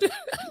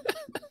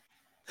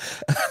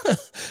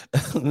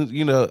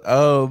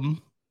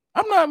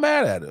 I'm not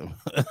mad at him.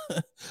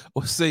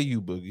 What say you,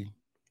 Boogie?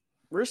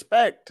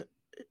 Respect.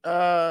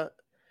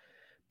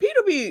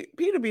 Peter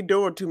be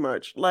doing too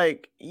much.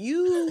 Like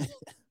your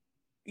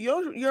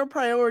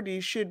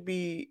priority should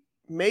be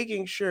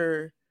making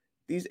sure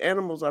these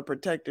animals are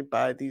protected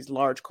by these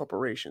large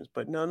corporations.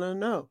 But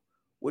no.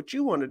 What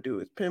you want to do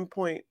is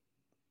pinpoint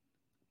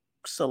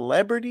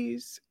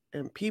celebrities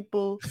and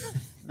people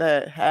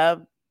that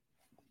have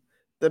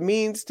the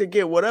means to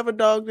get whatever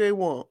dog they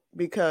want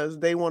because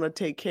they want to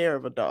take care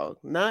of a dog,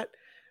 not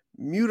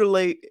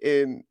mutilate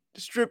and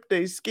strip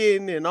their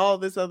skin and all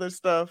this other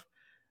stuff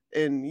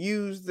and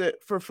use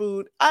it for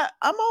food.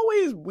 I'm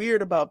always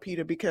weird about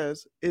PETA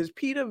because is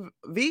PETA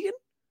vegan?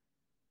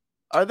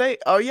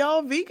 Are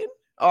y'all vegan?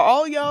 Are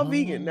all y'all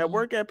vegan that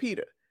work at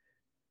PETA?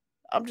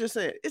 I'm just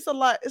saying it's a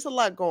lot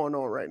going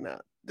on right now.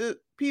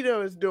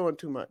 PETA is doing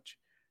too much.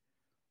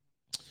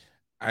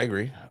 I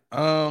agree.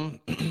 And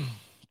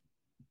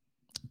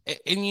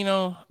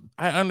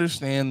I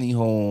understand the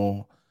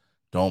whole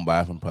don't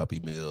buy from puppy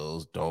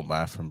mills, don't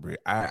buy from breed.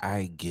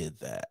 I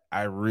get that.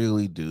 I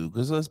really do.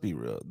 Because let's be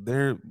real,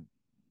 they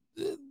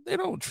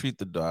don't treat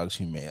the dogs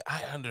humane.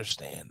 I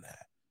understand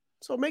that.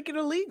 So make it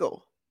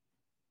illegal.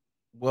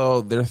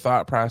 Well, their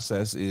thought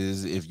process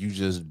is if you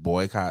just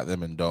boycott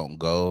them and don't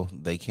go,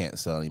 they can't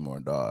sell any more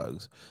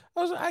dogs.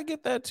 I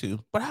get that too.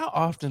 But how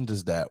often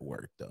does that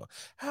work, though?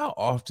 How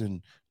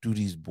often do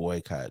these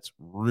boycotts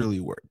really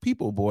work?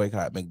 People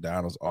boycott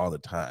McDonald's all the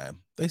time.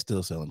 They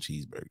still selling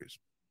cheeseburgers.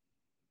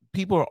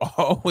 People are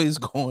always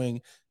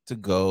going to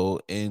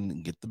go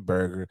and get the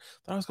burger.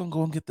 They're always going to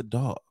go and get the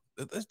dog.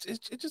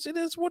 It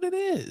is what it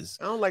is.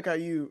 I don't like how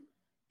you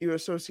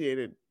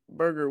associated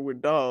burger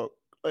with dog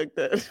like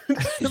that.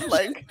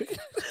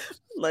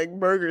 like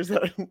burgers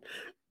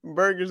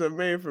are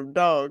made from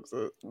dogs.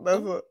 So that's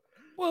what.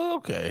 Well,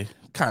 okay.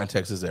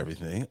 Context is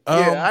everything.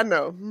 Yeah, I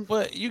know.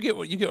 But you get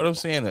what I'm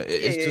saying.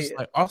 It's just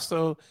like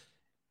also,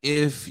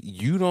 if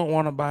you don't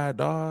want to buy a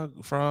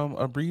dog from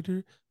a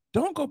breeder,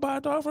 don't go buy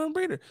a dog from a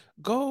breeder.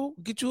 Go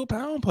get you a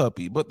pound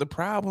puppy. But the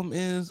problem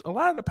is a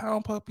lot of the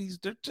pound puppies,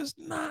 they're just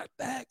not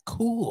that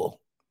cool.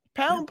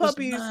 Pound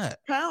puppies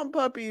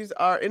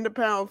are in the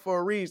pound for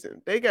a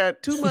reason. They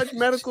got too much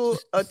medical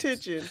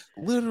attention,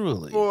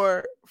 literally,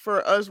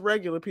 for us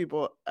regular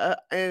people.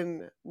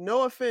 And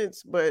no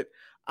offense, but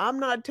I'm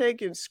not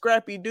taking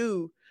Scrappy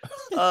Doo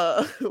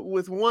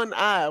with one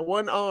eye,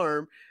 one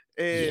arm,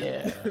 and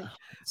Yeah.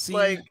 See,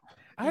 like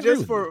I agree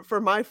just with you.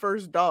 for my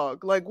first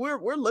dog. Like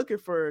we're looking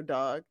for a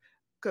dog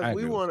because I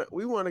agree with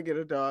we want to get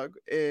a dog,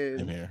 you. Same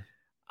and here.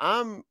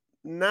 I'm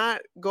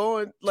not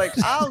going like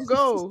I'll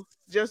go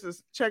just to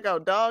check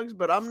out dogs,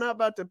 but I'm not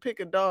about to pick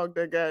a dog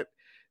that got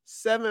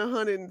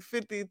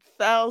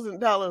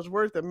 $750,000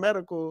 worth of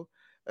medical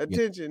Yeah.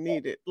 attention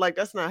needed. Like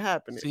that's not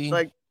happening. See,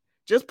 Like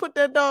just put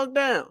that dog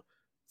down.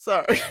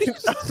 Sorry.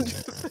 I'm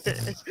just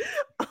saying.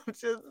 I'm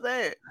just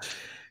saying.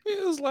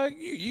 it was like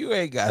you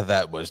ain't got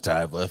that much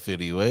time left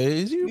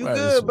anyways. You You might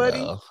as good, buddy?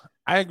 well.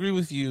 I agree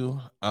with you.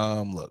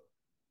 Look,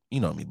 you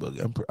know me, Boogie.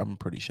 I'm a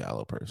pretty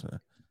shallow person.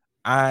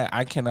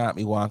 I cannot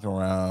be walking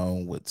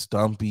around with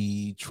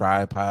Stumpy,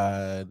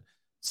 tripod,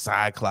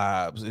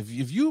 Cyclops.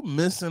 If you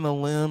missing a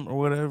limb or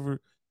whatever,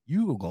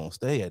 you are gonna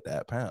stay at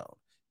that pound.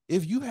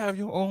 If you have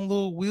your own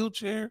little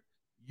wheelchair,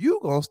 you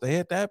gonna stay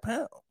at that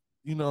pound.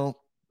 You know,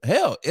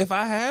 hell, if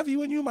I have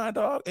you and you my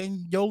dog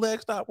and your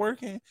leg stop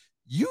working,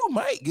 you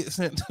might get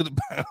sent to the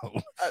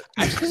pound.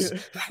 I just,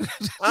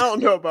 I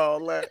don't know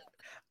about all that.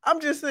 I'm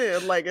just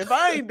saying, like, if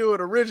I ain't do it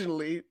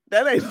originally,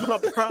 that ain't my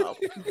problem.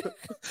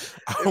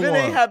 I If it ain't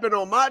want happen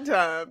on my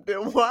time,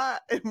 then why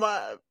am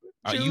I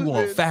you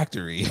want choosing?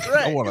 factory. I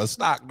Right. want a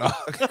stock dog.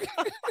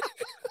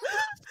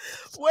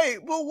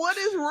 Wait, well, what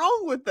is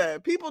wrong with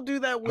that? People do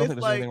that I don't with think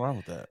there's like anything wrong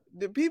with that.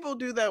 the people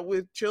do that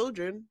with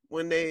children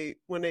when they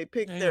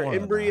pick Yeah, you their want to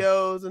know.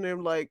 embryos and they're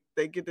like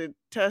they get to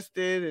test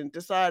it and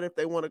decide if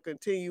they want to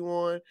continue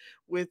on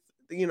with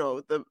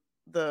the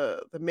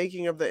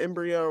making of the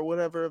embryo or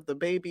whatever of the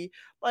baby.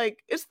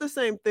 Like it's the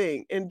same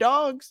thing. And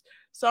dogs,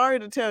 sorry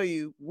to tell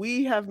you,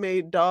 we have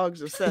made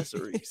dogs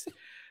accessories.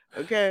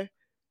 Okay?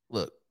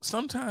 Look,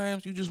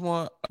 sometimes you just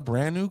want a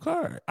brand new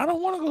car. I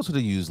don't want to go to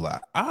the used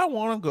lot. I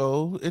want to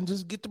go and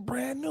just get the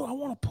brand new. I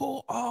want to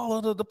pull all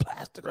of the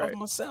plastic off Right.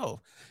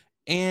 myself.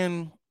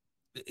 And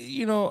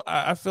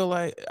I feel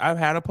like I've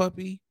had a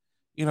puppy.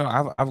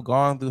 I've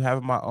gone through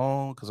having my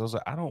own because I was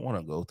like, I don't want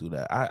to go through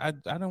that. I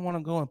don't want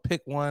to go and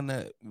pick one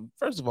that.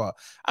 First of all,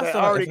 I That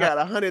feel like already if I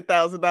got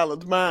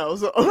 $100,000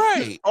 miles on,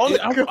 right, on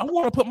I the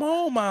want to put my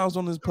own miles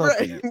on this right.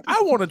 puppy.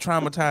 I want to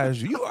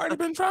traumatize you. You already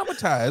been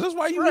traumatized. That's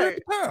why you here at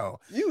Right. the pound.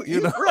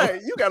 You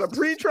right. You got a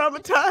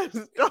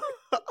pre-traumatized dog.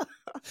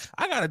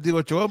 I got to deal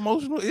with your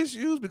emotional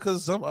issues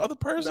because some other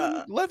person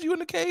Nah. left you in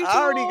the cage I too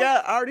already long.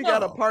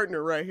 got a No,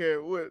 partner right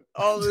here with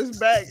all this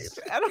baggage.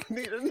 I don't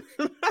need a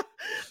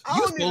I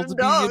you're don't need supposed a to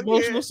be dog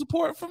emotional here.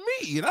 support for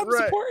me, and I'm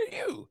Right. supporting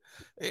you.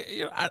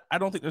 I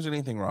don't think there's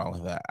anything wrong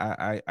with that.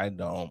 I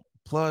don't.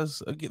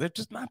 Plus, again, there's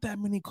just not that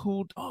many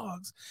cool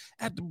dogs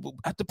at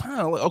the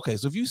pound. Like, okay,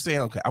 so if you say,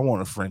 okay, I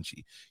want a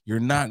Frenchie, you're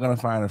not gonna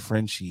find a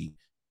Frenchie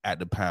at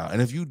the pound.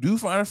 And if you do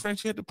find a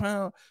Frenchie at the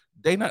pound,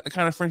 they not the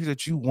kind of Frenchie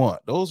that you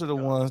want. Those are the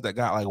No. ones that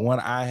got like one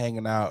eye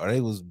hanging out, or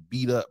they was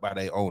beat up by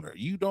their owner.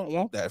 You don't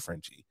want that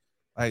Frenchie.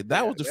 Like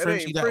that Yeah, was the that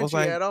Frenchie ain't that was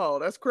Frenchy like at all.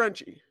 That's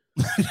crunchy.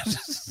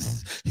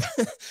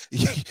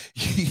 you,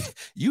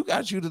 you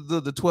got you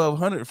the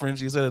 1,200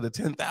 Frenchie instead of the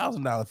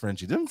 $10,000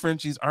 Frenchie. Them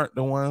Frenchies aren't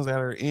the ones that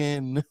are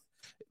in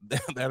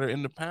that are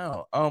in the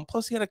pound.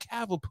 Plus he had a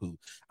Cavapoo.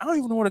 I don't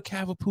even know what a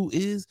Cavapoo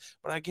is,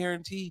 but I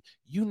guarantee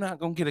you're not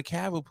gonna get a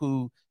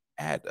Cavapoo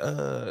at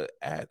the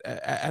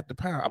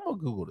pound. I'm gonna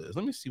Google this.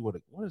 Let me see what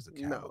is a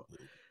No.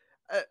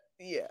 Cavapoo.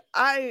 Yeah,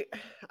 I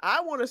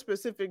want a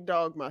specific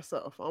dog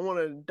myself. I want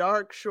a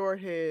dark short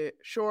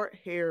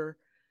hair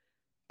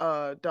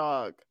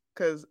dog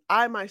cuz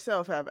I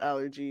myself have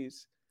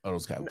allergies. Oh,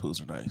 those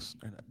Cavapoos are nice.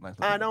 They're nice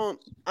I looking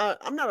dogs. don't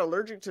I'm not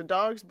allergic to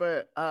dogs,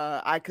 but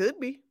I could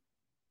be.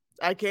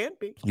 I can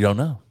be. You don't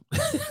know.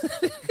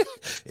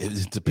 It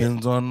Yeah.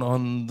 depends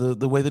on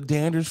the way the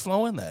dander's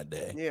flowing that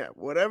day. Yeah,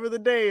 whatever the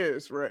day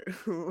is, right?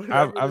 I've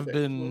Whatever the I've day is, we'll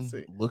been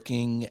see.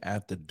 looking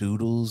at the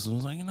doodles and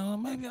was like,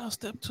 maybe I'll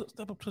step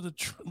up to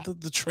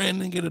the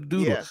trend and get a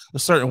doodle. Yeah. A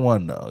certain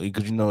one though,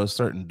 because a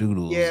certain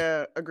doodles, Yeah,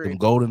 them agreed.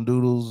 golden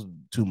doodles,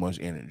 too much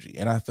energy,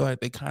 and I feel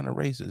like they kind of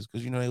racist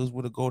because they was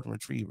with a golden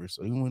retriever.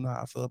 So you know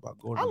how I feel about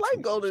golden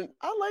retrievers.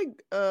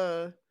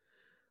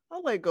 I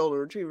like golden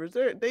retrievers.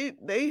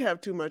 They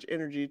have too much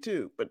energy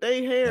too, but they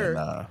And hair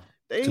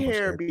too much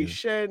hair be too.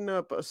 shedding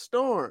up a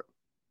storm.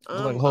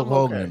 Look like Hulk I'm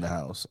Hogan in okay. the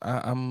house.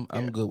 I'm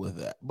Yeah. good with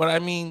that. But I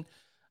mean,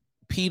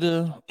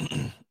 Peter,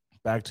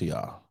 back to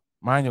y'all.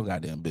 Mind your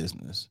goddamn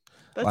business.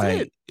 That's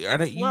Like, it. are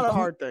they It's not a who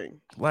hard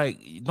thing. like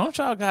don't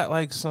y'all got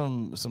like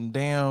some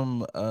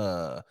damn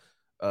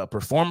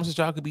performances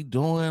y'all could be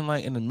doing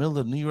like in the middle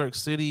of New York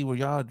City where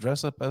y'all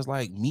dress up as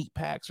like meat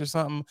packs or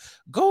something?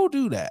 Go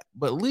do that.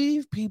 But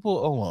leave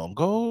people alone.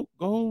 Go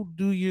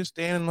do your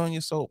standing on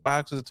your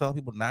soapboxes and tell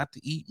people not to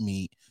eat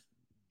meat.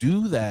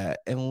 Do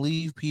that and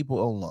leave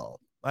people alone.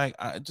 Like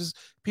I just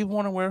people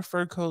want to wear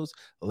fur coats,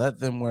 let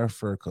them wear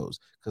fur coats.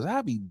 Cause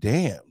I'd be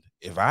damned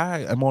if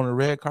I am on a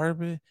red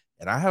carpet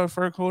and I have a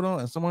fur coat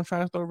on and someone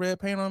tries to throw red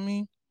paint on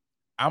me.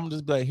 I'm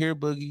just be like, here,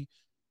 Boogie,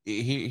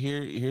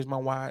 here's my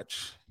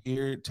watch.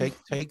 Here,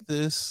 take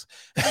this,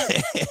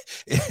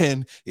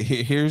 and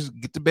here's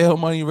get the bail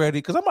money ready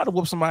because I'm about to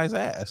whoop somebody's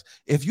ass.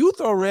 If you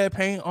throw red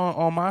paint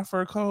on my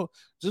fur coat,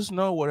 just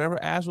know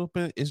whatever ass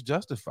whooping is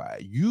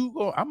justified. I'm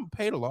gonna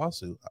pay the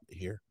lawsuit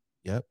here.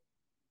 Yep,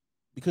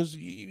 because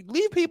you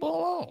leave people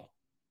alone.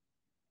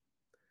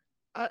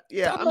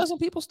 Yeah, Stop messing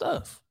people's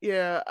stuff.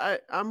 Yeah,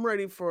 I'm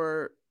ready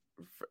for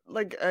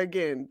like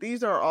again,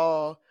 these are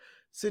all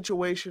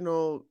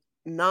situational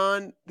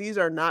these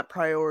are not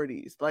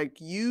priorities. Like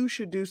you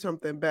should do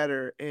something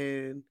better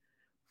and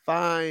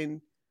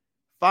find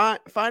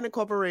find a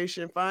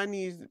corporation, find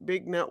these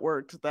big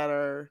networks that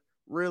are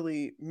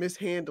really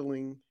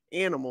mishandling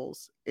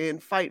animals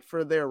and fight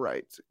for their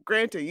rights.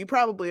 Granted, you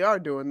probably are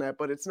doing that,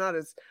 but it's not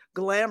as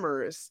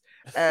glamorous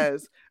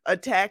as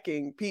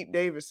attacking Pete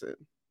Davidson.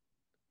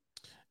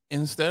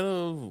 Instead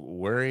of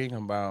worrying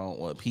about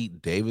what Pete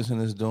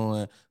Davidson is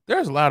doing,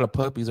 there's a lot of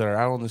puppies that are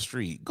out on the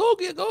street. Go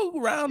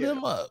round Yeah.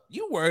 them up.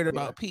 You worried Yeah.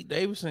 about Pete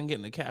Davidson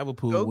getting a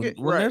cavapoo Go when get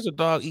when right. there's a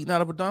dog eating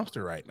out of a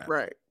dumpster right now.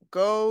 Right.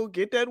 Go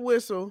get that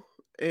whistle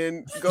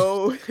and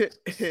go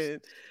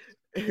and,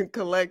 and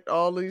collect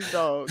all these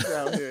dogs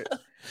out here.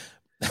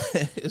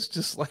 It's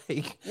just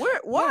like,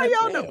 Why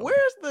y'all know, goddamn.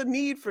 where's the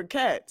need for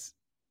cats?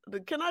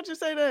 Can I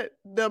just say that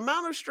the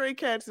amount of stray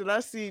cats that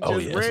I see Oh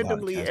just yeah, it's a lot of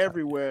randomly cats out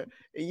everywhere,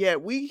 and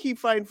yet we keep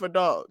fighting for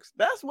dogs.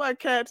 That's why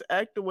cats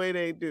act the way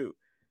they do.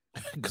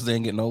 because they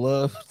ain't getting no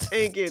love.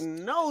 Ain't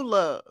getting no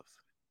love.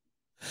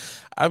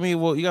 I mean,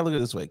 well, you gotta look at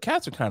it this way.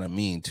 Cats are kind of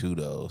mean too,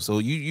 though. So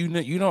you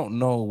don't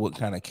know what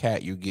kind of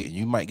cat you're getting.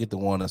 You might get the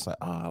one that's like,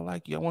 oh, I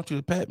like you. I want you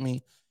to pet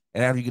me.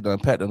 And after you get done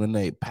petting them,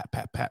 then they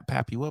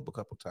pap you up a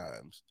couple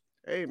times.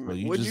 Hey So man,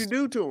 you what'd you just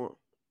do to him?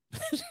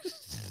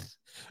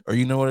 or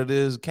you know what it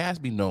is? Cats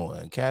be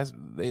knowing. Cats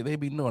they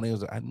be knowing. They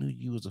was like, I knew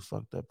you was a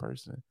fucked up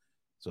person.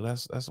 So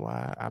that's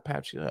why I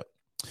papped you up.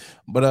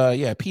 But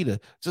yeah, Peter,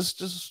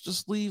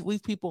 just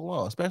leave people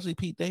alone, especially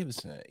Pete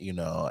Davidson,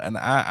 And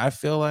I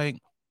feel like,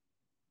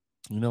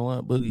 you know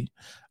what, Boogie?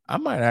 I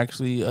might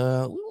actually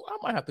I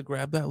might have to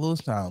grab that little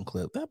sound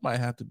clip. That might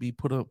have to be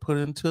put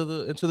into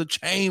the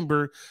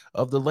chamber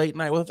of the late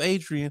night with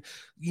Adrian,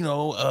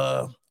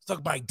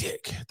 suck my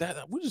dick.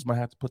 That we just might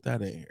have to put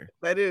that in here.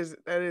 That is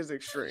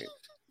extreme.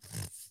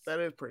 That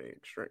is pretty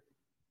extreme.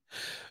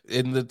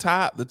 In the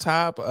top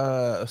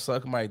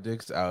suck my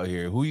dicks out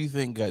here, who you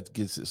think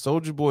gets it,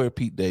 Soldier Boy or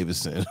Pete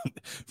Davidson,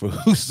 for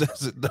who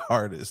says it the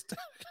hardest?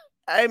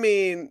 I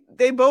mean,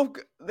 they both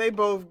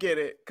get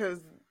it because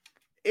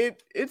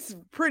it's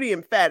pretty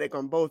emphatic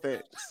on both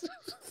ends.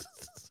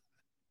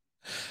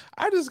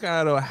 I just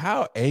gotta know,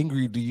 how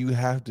angry do you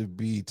have to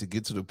be to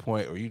get to the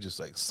point where you just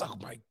like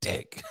suck my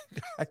dick?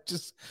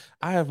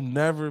 I have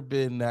never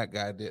been that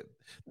guy.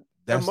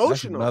 That's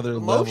another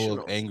level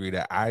of angry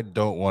that I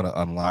don't want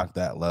to unlock.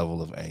 That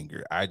level of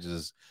anger, I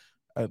just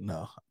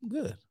no, I'm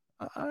good.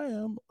 I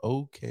am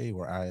okay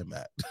where I am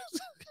at.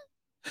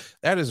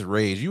 That is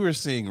rage. You were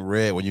seeing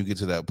red when you get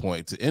to that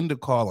point. To end the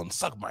call and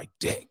suck my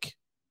dick,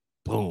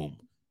 boom.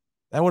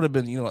 That would have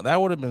been, that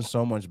would have been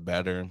so much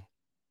better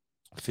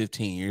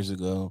 15 years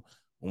ago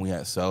when we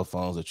had cell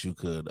phones that you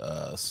could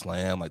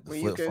slam, like the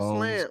flip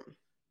phones.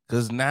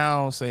 Because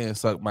now saying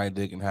suck my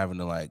dick and having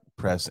to like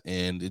press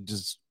end, it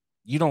just,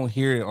 you don't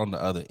hear it on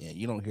the other end.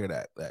 You don't hear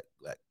that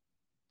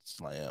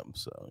slam.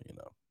 So,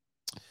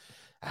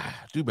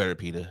 do better,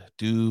 Peter.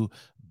 Do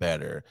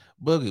better.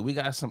 Boogie, we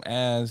got some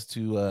ads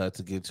to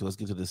get to. Let's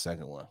get to the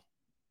second one.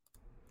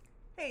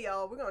 Hey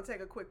y'all, we're going to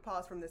take a quick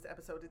pause from this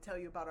episode to tell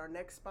you about our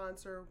next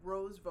sponsor,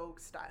 Rose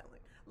Vogue Styling.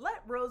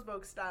 Let Rose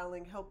Vogue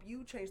Styling help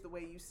you change the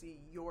way you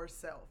see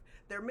yourself.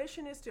 Their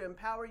mission is to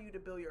empower you to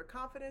build your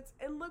confidence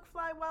and look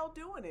fly while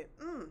doing it.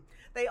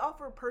 They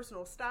offer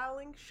personal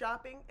styling,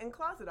 shopping, and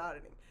closet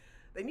auditing.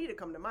 They need to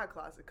come to my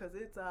closet because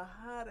it's a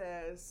hot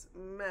ass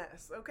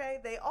mess, okay?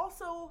 They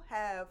also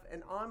have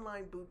an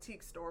online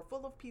boutique store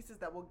full of pieces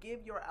that will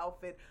give your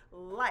outfit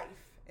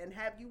life and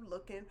have you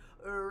looking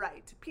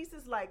right.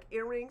 Pieces like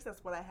earrings,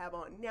 that's what I have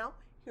on now,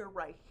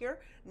 right here,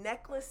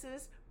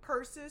 necklaces,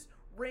 purses,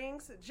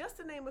 rings, just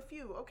to name a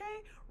few, okay?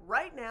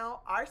 Right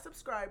now, our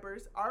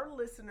subscribers, our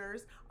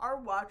listeners, our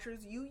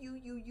watchers, you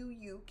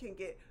can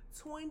get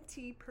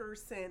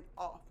 20%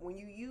 off when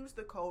you use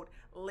the code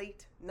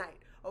LATE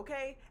NIGHT,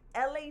 okay?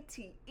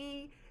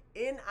 LATENITE.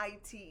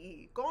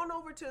 Going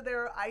over to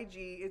their IG,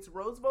 it's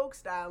Rose Vogue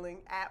Styling,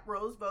 at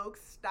Rose Vogue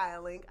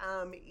Styling.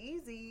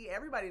 Easy,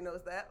 everybody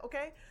knows that,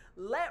 okay?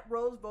 Let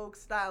Rose Vogue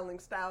Styling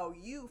style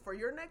you for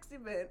your next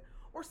event,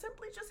 or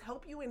simply just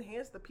help you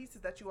enhance the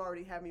pieces that you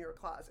already have in your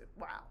closet.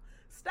 Wow.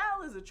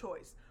 Style is a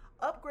choice.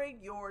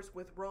 Upgrade yours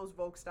with Rose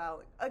Vogue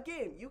Styling.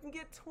 Again, you can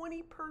get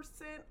 20%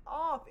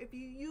 off if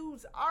you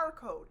use our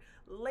code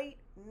LATE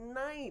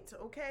NIGHT,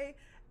 okay?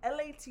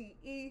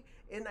 LATENITE.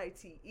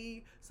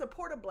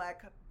 Support a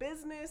black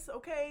business,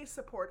 okay?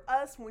 Support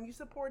us. When you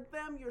support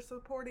them, you're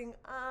supporting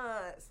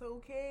us,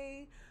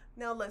 okay?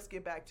 Now let's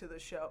get back to the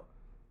show.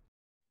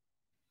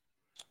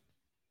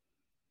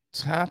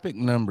 Topic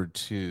number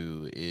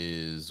 2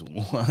 is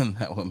one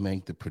that would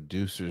make the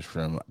producers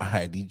from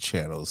ID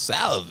Channel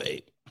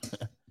salivate.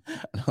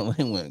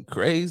 They went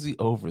crazy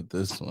over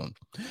this one.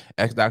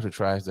 Ex-doctor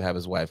tries to have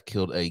his wife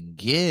killed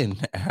again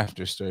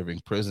after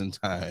serving prison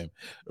time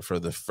for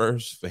the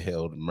first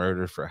failed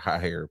murder for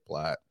hire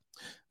plot.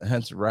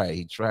 That's right.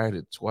 He tried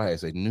it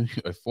twice.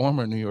 A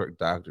former New York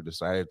doctor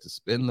decided to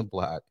spin the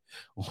block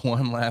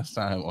one last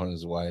time on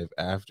his wife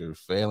after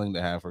failing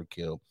to have her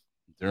killed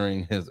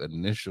during his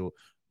initial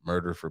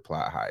murder for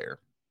plot hire.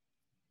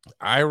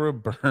 Ira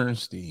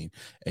Bernstein,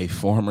 a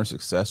former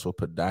successful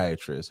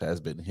podiatrist, has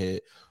been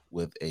hit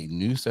with a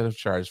new set of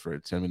charges for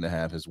attempting to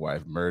have his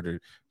wife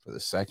murdered for the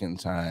second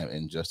time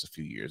in just a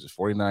few years. The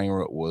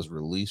 49-year-old was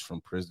released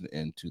from prison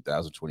in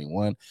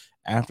 2021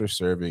 after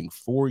serving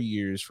 4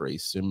 years for a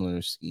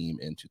similar scheme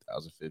in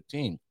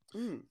 2015.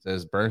 Mm.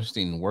 Says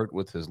Bernstein worked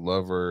with his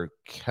lover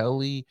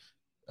Kelly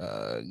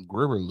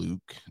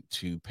Luke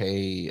to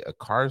pay a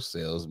car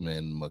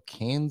salesman,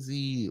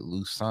 Mackenzie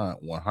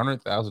Lusant,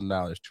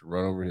 $100,000 to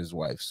run over his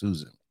wife,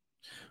 Susan.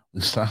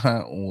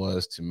 Lusant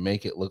was to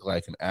make it look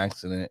like an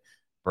accident.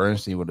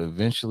 Bernstein would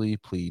eventually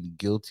plead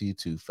guilty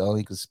to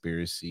felony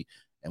conspiracy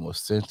and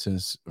was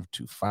sentenced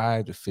to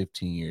 5 to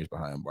 15 years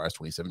behind bars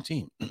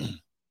 2017.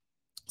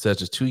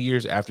 Such as 2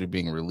 years after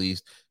being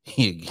released,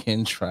 he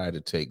again tried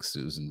to take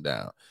Susan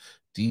down.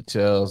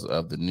 Details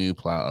of the new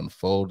plot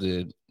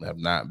unfolded have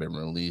not been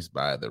released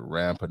by the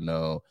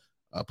Rampano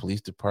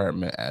Police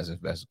Department as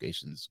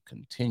investigations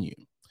continue.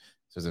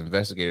 Says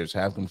investigators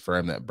have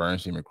confirmed that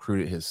Bernstein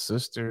recruited his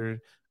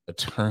sister,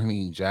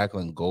 attorney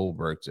Jacqueline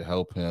Goldberg, to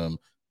help him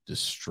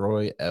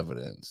destroy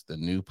evidence. The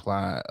new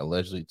plot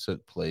allegedly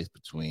took place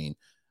between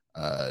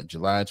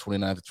July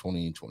 29th,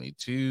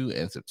 2022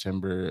 and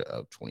September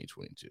of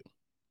 2022.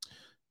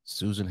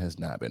 Susan has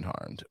not been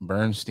harmed.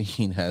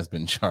 Bernstein has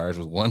been charged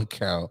with one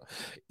count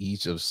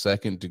each of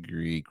second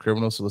degree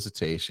criminal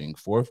solicitation,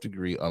 fourth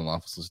degree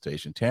unlawful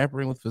solicitation,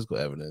 tampering with physical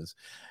evidence,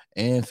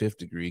 and fifth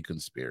degree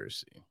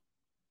conspiracy.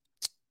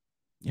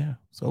 Yeah,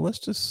 so let's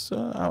just,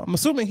 I'm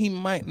assuming he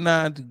might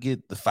not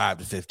get the 5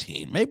 to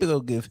 15. Maybe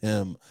they'll give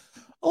him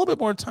a little bit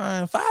more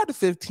time. 5 to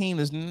 15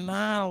 is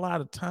not a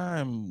lot of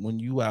time when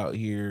you out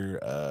here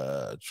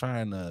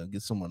trying to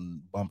get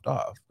someone bumped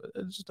off.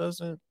 It just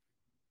doesn't,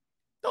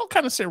 don't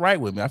kind of sit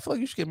right with me. I feel like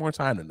you should get more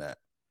time than that.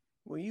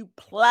 When you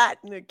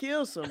plotting to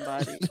kill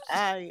somebody,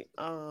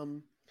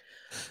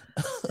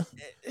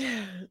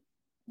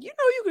 you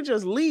can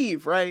just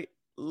leave, right?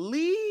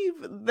 Leave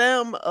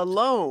them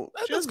alone.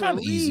 That's just kind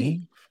of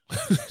easy.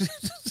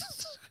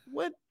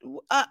 What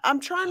I'm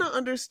trying to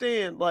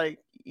understand, like,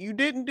 you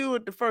didn't do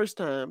it the first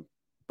time,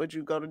 but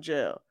you go to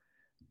jail,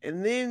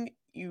 and then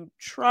you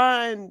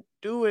try and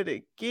do it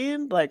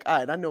again. Like, all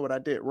right, I know what I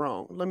did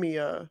wrong. Let me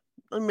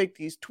make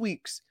these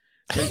tweaks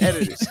and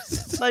edit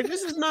it. Like,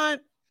 this is not.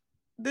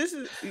 This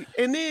is,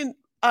 and then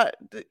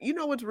you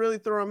know what's really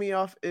throwing me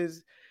off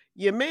is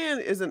your man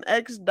is an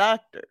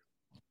ex-doctor.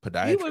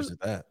 Podiatrist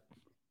at that.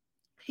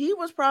 He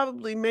was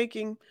probably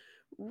making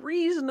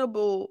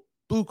reasonable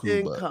Buku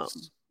income.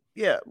 bucks.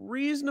 Yeah,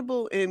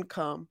 reasonable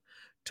income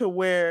to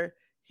where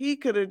he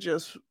could have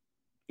just,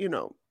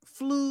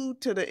 flew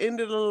to the end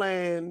of the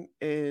land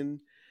and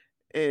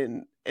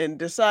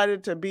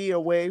decided to be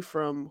away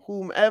from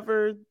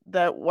whomever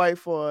that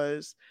wife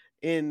was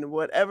in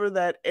whatever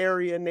that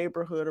area,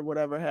 neighborhood, or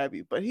whatever have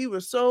you. But he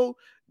was so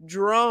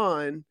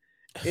drawn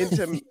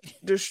into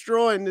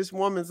destroying this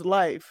woman's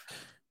life.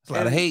 It's a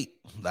lot of hate.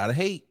 A lot of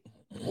hate.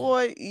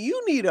 Boy,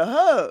 you need a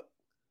hug.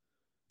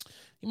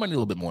 You might need a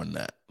little bit more than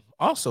that.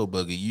 Also,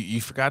 Boogie,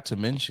 you forgot to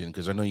mention,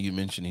 because I know you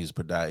mentioned he's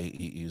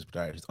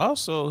podiatrist.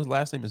 Also, his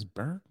last name is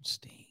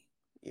Bernstein.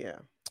 Yeah.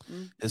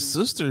 Mm-hmm. His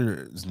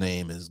sister's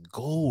name is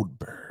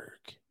Goldberg.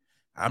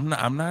 I'm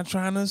not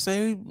trying to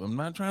say a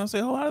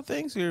whole lot of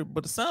things here,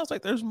 but it sounds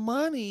like there's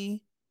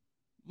money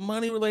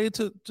related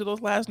to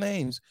those last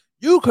names.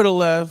 You could have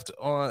left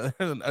on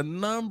a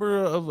number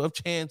of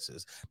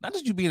chances. Not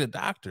just you being a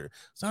doctor.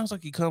 Sounds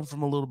like you come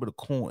from a little bit of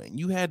coin.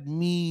 You had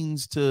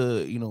means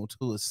to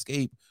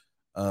escape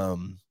your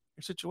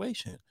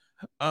situation.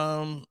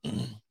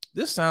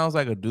 This sounds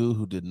like a dude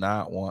who did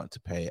not want to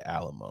pay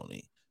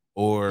alimony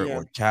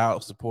or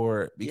child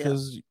support,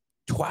 because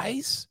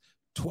twice,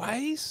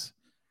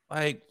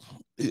 like,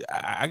 there's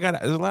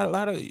a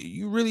lot of,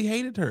 you really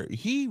hated her.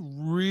 He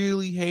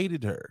really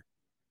hated her.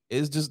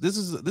 It's just, this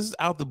is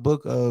out the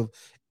book of,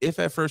 if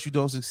at first you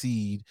don't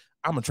succeed,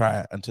 I'm gonna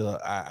try it until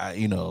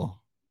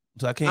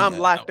until I can't. I'm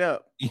locked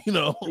up.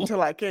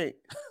 Until I can't.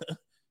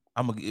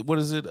 I'm gonna, what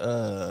is it?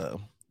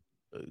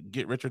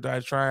 Get rich or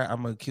die trying.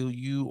 I'm gonna kill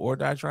you or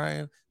die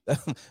trying.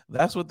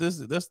 That's what this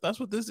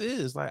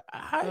is. Like,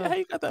 how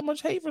you got that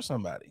much hate for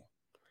somebody?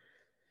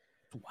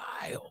 It's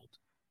wild.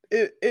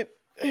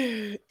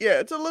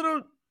 It's a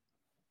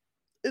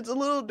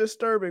little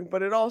disturbing,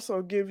 but it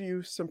also gives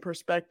you some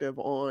perspective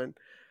on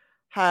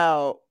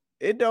how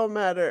it don't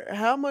matter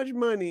how much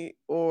money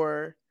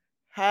or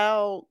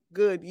how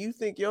good you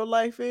think your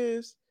life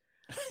is,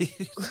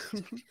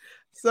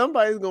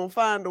 somebody's gonna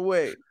find a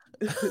way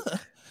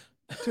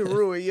to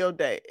ruin your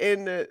day.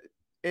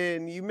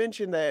 And you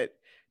mentioned that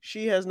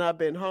she has not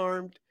been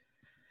harmed.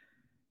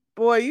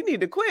 boy, you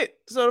need to quit.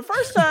 So the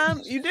first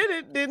time you did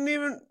it, didn't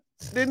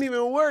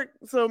even work.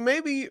 So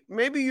maybe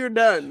you're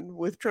done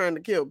with trying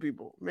to kill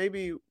people.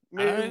 Maybe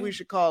we I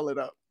should call it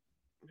up.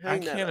 I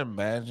Hang that can't up.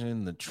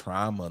 imagine the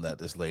trauma that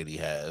this lady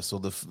has. So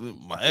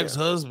my Yeah.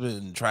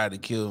 ex-husband tried to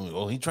kill me.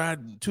 Oh, he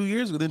tried 2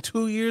 years ago. Then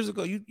 2 years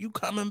ago, you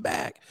coming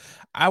back?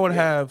 I would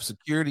Yeah. have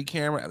security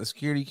camera at the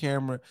security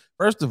camera.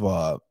 First of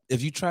all,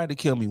 if you tried to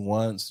kill me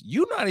once,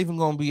 you're not even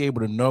going to be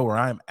able to know where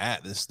I'm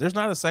at. There's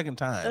not a second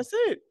time. That's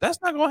it.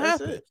 That's not going to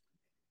That's happen. it.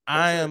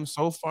 I That's it. am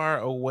so far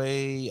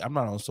away. I'm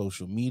not on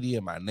social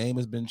media. My name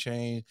has been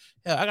changed.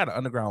 Hell, I got an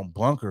underground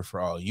bunker for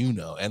all you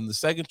know. And the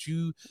second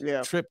you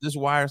Yeah. trip this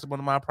wire up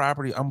onto my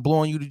property, I'm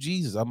blowing you to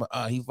Jesus.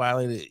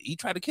 He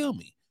tried to kill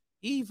me.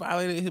 He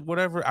violated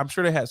whatever. I'm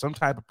sure they had some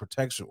type of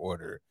protection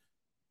order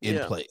in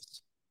Yeah.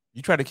 place.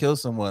 You try to kill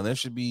someone, there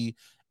should be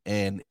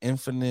an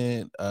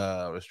infinite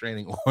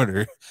restraining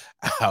order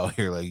out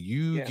here. Like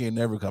you can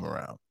never come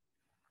around.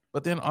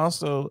 But then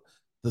also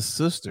the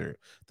sister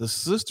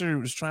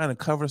was trying to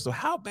cover. So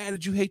how bad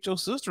did you hate your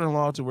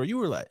sister-in-law to where you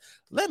were like,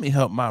 let me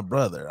help my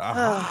brother?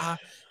 Aha,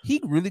 he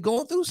really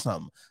going through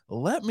something.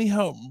 Let me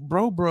help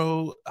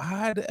bro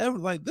hide ever.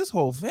 Like this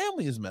whole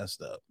family is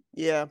messed up.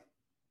 Yeah.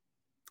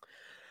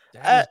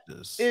 That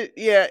is just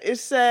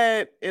It's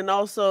sad, and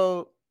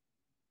also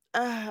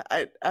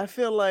I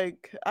feel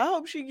like I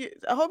hope she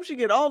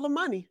get all the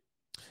money.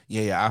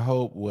 yeah. I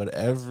hope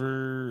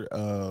whatever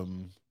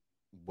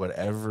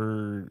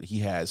he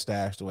had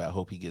stashed away, I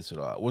hope he gets it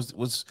all.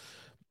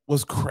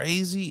 What's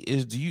crazy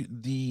is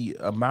the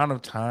amount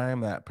of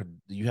time that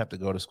you have to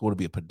go to school to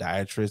be a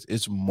podiatrist,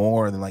 it's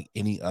more than like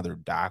any other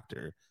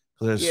doctor.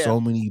 So there's so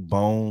many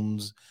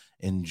bones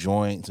and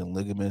joints and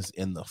ligaments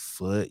in the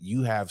foot.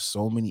 You have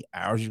so many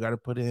hours you got to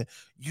put in.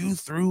 You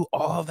threw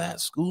all that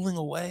schooling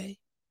away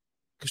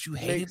because you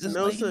hated Makes this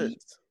no lady.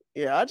 sense.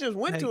 Yeah, I just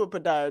went to a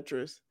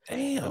podiatrist.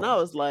 Damn. And I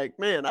was like,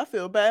 man, I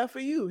feel bad for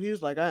you. He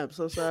was like, I am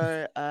so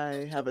sorry.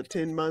 I have a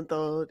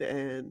 10-month-old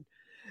and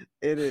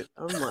I'm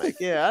like,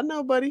 yeah, I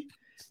know, buddy.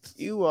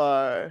 You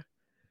are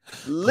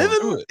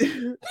living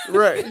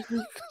right.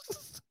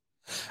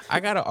 I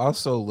gotta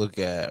also look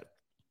at,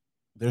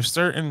 there's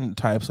certain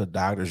types of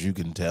doctors you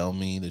can tell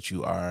me that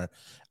you are.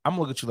 I'm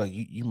gonna look at you like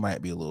you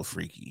might be a little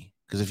freaky.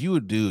 Because if you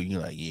would do,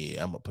 you're like,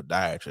 yeah, I'm a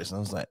podiatrist. And I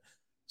was like,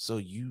 so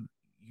you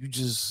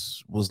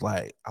just was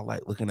like, I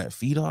like looking at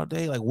feet all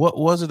day. Like, what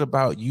was it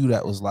about you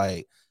that was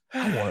like,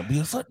 I want to be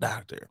a foot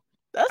doctor?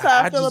 That's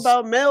how I feel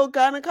about male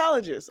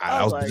gynecologists.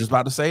 I was like, just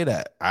about to say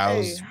that.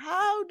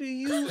 How do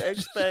you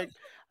expect?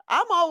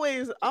 I'm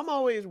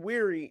always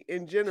weary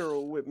in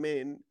general with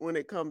men when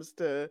it comes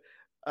to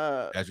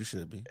as you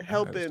should be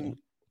helping,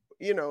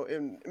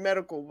 in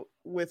medical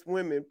with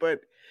women.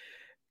 But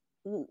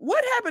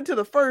what happened to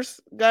the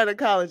first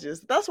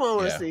gynecologist? That's what I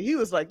want to see. He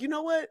was like, you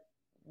know what?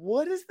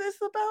 What is this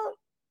about?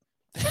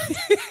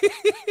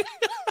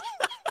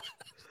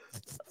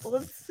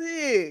 Let's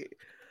see.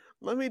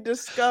 Let me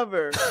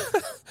discover.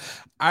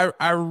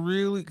 I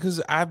really,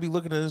 because I'd be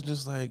looking at it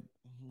just like,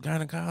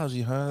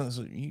 gynecology, huh?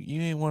 So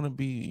you ain't want to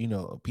be, a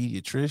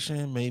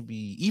pediatrician. Maybe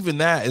even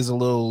that is a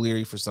little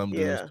leery for some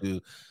dudes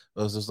too. It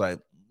was just like,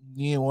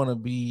 you ain't want to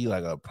be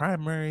like a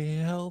primary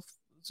health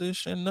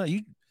physician. No,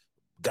 you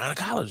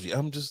gynecology.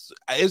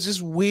 It's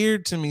just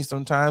weird to me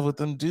sometimes with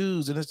them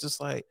dudes, and it's just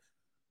like,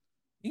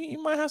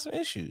 you might have some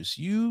issues.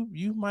 You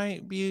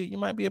might be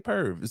a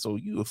perv. So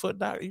you a foot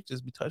doctor, you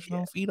just be touching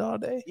on feet all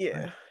day.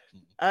 Yeah.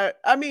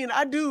 I mean,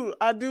 I do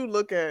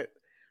look at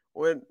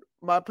when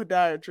my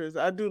podiatrist,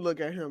 I do look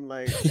at him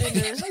like,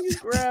 hey man, how you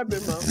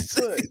grabbing my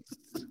foot?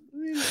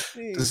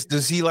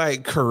 Does he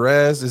like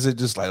caress? Is it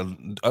just like,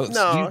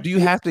 no? Do you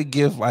have to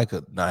give like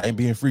I ain't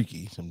being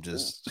freaky? I'm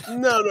just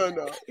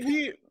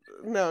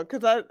no,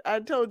 because I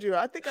told you,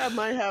 I think I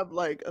might have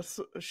like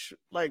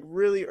like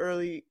really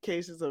early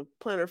cases of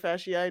plantar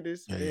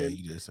fasciitis. Yeah,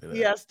 you did say that.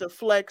 He has to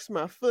flex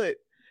my foot.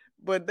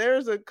 But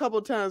there's a couple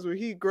times where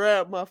he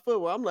grabbed my foot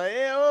where I'm like,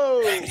 hey,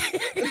 oh,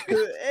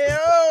 hey,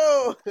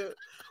 oh,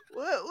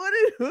 what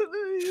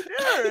are you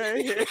doing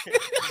right here?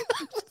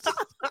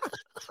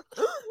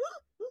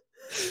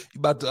 You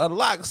about to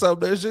unlock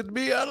something that shouldn't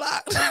be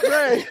unlocked.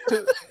 Right.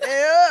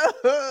 Hey,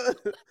 oh.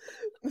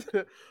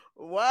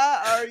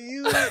 Why are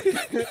you?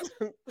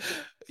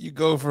 You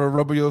go from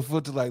rubbing your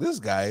foot to like, this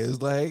guy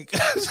is like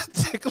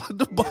tickling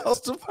the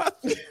balls to my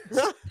feet.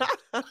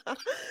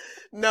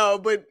 No,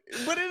 but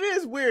it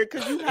is weird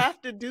because you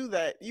have to do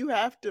that. You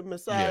have to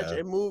massage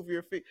and move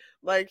your feet.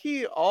 Like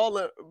he all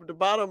at the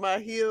bottom of my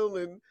heel,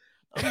 and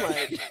I'm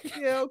like,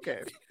 yeah,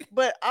 okay.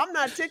 But I'm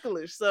not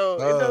ticklish, so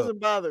it doesn't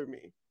bother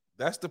me.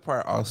 That's the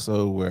part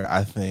also where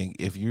I think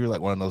if you're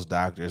like one of those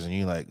doctors and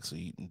you're like, so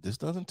this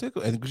doesn't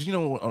tickle, and because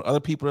other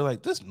people are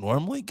like, this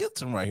normally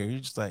gets him right here. You're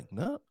just like,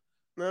 no.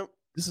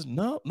 This is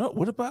no.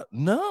 What about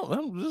no?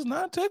 I'm just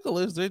not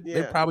ticklish.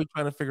 They're probably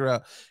trying to figure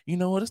out. You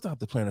know what? It's not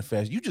the plantar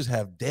fascia. You just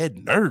have dead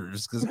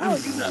nerves. Because how are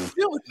you not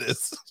feeling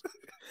this?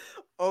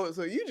 Oh,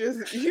 so you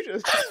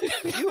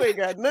ain't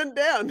got nothing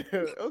down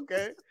there.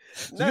 Okay,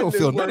 so you don't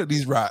feel none of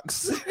these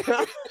rocks.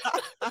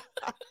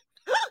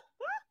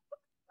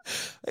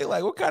 Hey,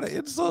 like, what kind of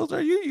insults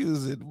are you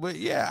using? But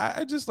yeah,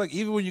 I just like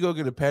even when you go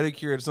get a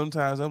pedicure, and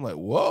sometimes I'm like,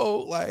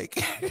 whoa, like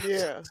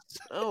Yeah,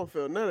 I don't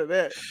feel none of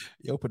that.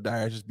 your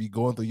podiatrist be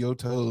going through your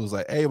toes,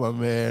 like, hey, my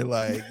man,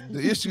 like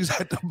the issues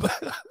at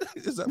the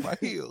is at my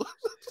heel.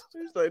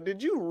 He's like,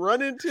 did you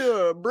run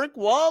into a brick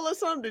wall or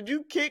something? Did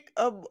you kick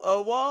a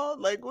wall?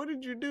 Like, what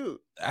did you do?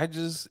 It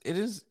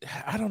is,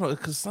 I don't know,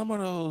 because some of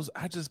those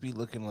I just be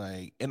looking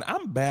like, and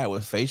I'm bad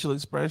with facial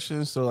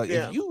expressions. So like, if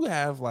Yeah, you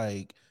have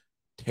like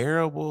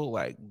terrible,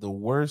 like the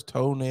worst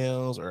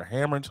toenails or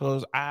hammer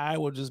toes, I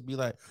would just be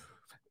like,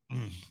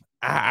 mm,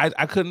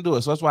 I couldn't do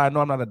it. So that's why I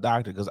know I'm not a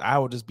doctor, because I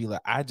would just be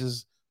like, I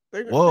just,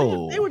 they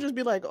whoa. would just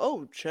be like,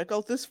 oh, check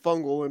out this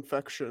fungal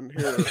infection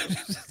here.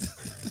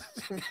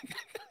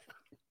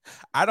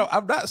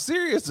 I'm not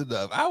serious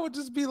enough. I would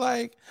just be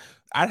like,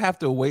 I'd have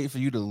to wait for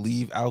you to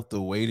leave out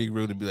the waiting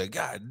room and be like,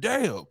 God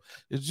damn,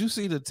 did you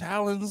see the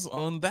talons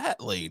on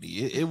that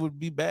lady? It would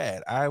be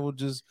bad. I would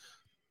just,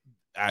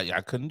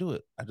 I couldn't do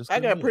it. I just I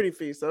couldn't got do it. pretty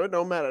feet, so it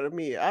don't matter to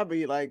me. I'd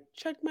be like,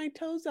 check my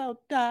toes out,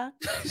 doc.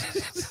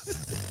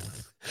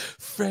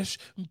 Fresh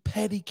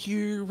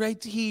pedicure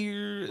right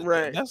here.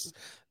 Right.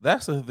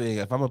 That's the thing.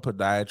 If I'm a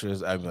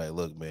podiatrist, I'm like,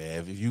 look, man,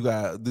 if you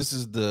got, this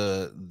is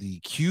the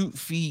cute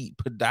feet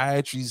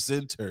podiatry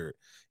center.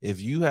 If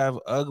you have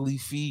ugly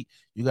feet,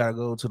 you gotta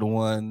go to the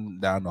one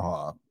down the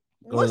hall.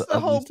 Go to What's the the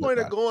ugly whole foot point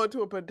of doctor. going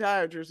to a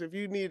podiatrist if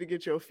you need to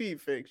get your feet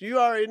fixed? You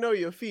already know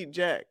your feet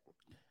jacked.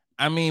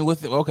 I mean,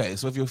 okay,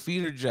 so if your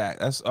feet are jacked,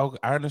 that's okay.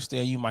 I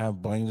understand you might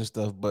have brains and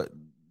stuff, but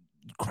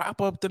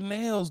crop up the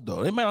nails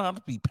though. They might not have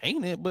to be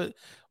painted, but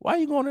why are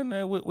you going in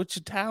there with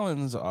your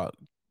talons?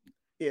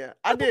 Yeah,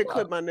 I Clip them did up.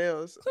 clip my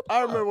nails. Clip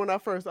I them up. remember when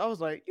I was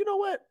like, you know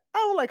what? I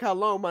don't like how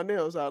long my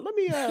nails are. Let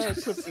me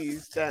clip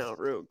these down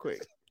real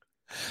quick.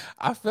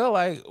 I feel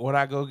like when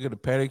I go get a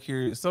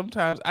pedicure,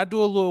 sometimes I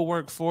do a little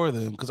work for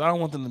them because I don't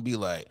want them to be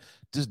like,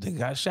 this nigga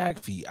got Shaq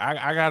feet.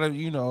 I gotta,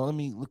 let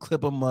me clip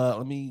them up.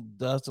 Let me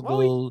dust a Why we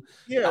little.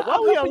 Yeah, why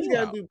I'm we helping always you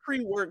gotta out do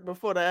pre-work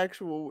before the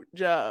actual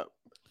job?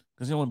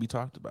 because you don't want to be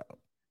talked about.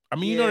 I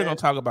mean, they're Yeah, gonna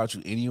talk about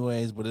you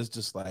anyways, but it's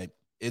just like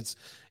it's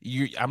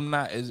you. I'm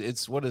not.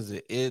 It's what is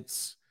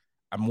it?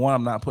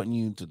 I'm not putting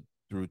you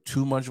through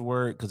too much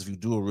work because if you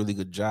do a really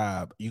good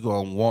job, you're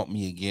gonna want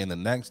me again the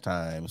next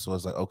time. So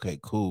it's like, okay,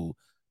 cool.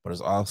 But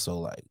it's also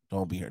like,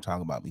 don't be here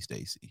talking about me,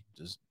 Stacy.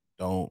 Just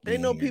don't ain't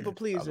be no people here talking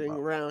pleasing about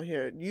around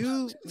here.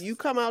 You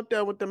come out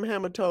there with them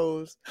hammer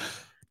toes. me.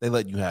 They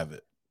let you have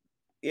it.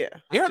 Yeah,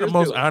 They're the just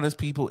most do it. honest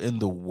people in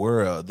the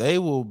world. They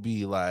will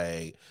be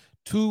like,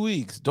 2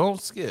 weeks,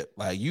 don't skip.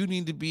 Like, you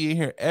need to be in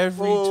here Whoa,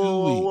 every whoa,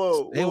 2 weeks.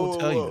 whoa, whoa, They will whoa, whoa,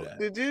 tell you whoa. that.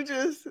 Did you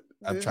just?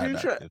 I'm Did trying you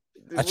not try? to.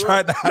 I Did, what?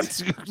 tried not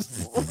to.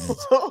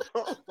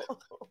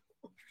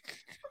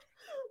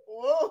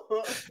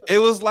 Whoa, It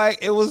was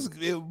like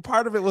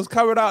part of it was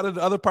coming out, and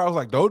the other part was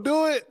like, "Don't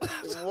do it."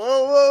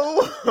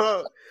 whoa,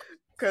 whoa!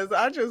 Because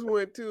I just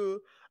went to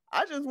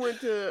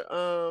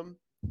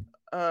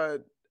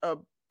a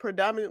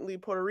predominantly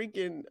Puerto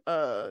Rican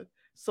nail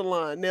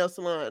salon,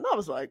 and I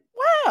was like,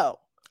 wow.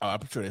 Oh,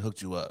 I'm sure they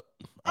hooked you up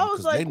I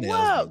was because they like, nails be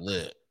wow.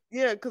 lit.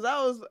 Yeah, because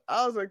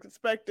I was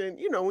expecting,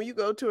 when you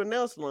go to a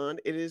nail salon,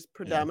 it is Yeah,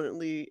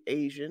 predominantly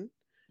Asian.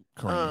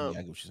 Korean. Yeah, I get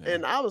what you're saying.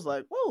 And I was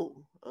like,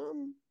 whoa,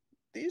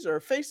 these are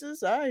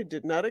faces I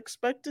did not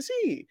expect to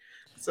see.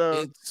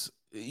 So, It's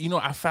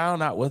I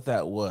found out what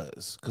that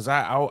was because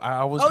I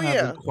always oh have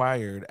yeah,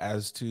 inquired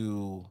as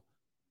to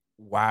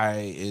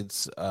why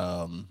it's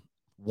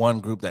one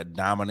group that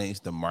dominates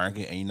the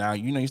market, and now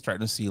you're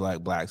starting to see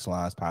like black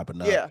salons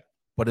popping up, yeah,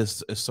 but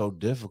it's so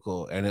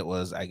difficult. And it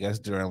was, I guess,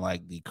 during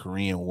like the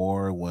Korean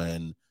War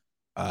when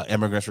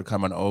immigrants were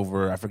coming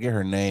over. I forget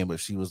her name, but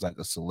she was like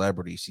a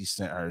celebrity. She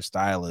sent her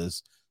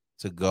stylist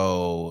to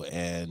go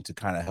and to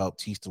kind of help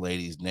teach the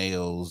ladies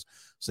nails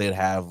so they'd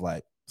have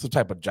like some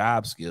type of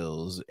job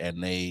skills,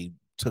 and they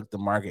took the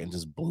market and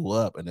just blew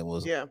up. And it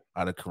was yeah,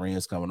 out of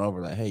Koreans coming over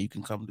like, hey, you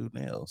can come do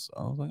nails.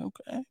 So I was like,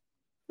 okay,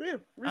 yeah.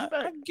 I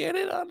Respect. get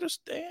it, I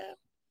understand.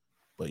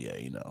 But yeah,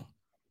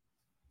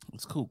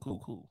 it's cool,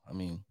 cool, cool. I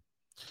mean,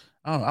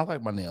 I don't know. I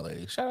like my nail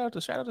lady. Shout out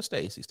to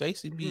Stacy.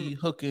 Stacy be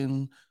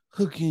hooking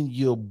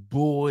your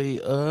boy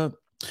up.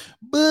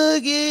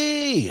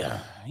 Boogie.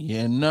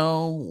 You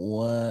know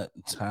what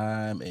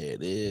time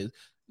it is.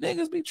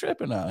 Niggas be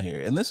tripping out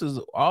here. And this is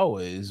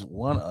always it's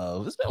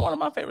been one of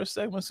my favorite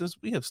segments since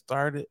we have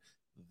started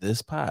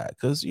this pod.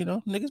 Because,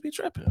 niggas be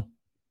tripping.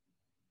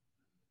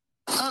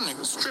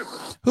 Niggas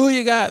tripping. Who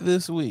you got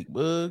this week,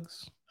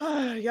 Bugs?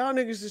 Y'all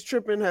niggas is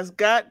tripping has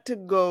got to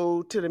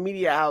go to the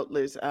media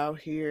outlets out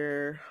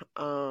here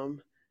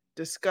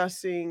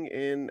discussing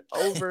and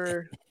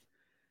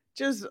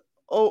just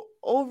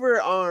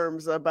over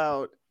arms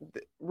about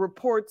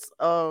reports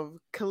of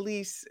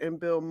Khalees and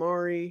Bill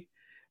Murray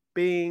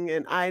being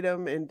an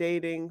item in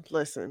dating.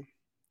 Listen,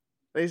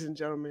 ladies and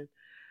gentlemen,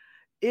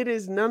 it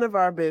is none of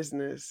our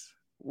business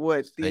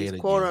what Say these it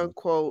quote again.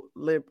 unquote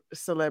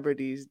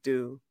celebrities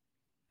do.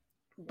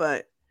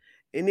 But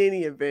in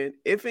any event,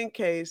 if in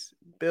case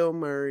Bill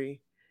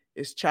Murray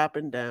is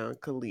chopping down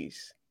Khalees,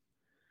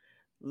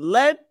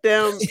 Let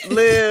them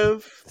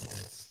live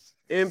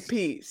in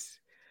peace.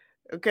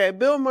 Okay,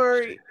 Bill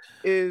Murray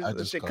is I a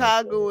just called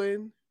that.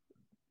 Chicagoan,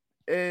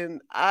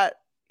 and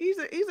he's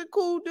a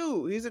cool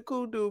dude. He's a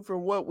cool dude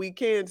from what we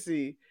can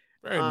see.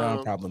 Very Um,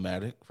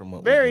 non-problematic from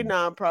what we very can see.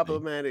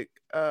 non-problematic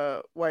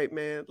white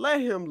man. Let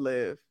him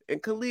live.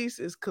 And Khalees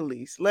is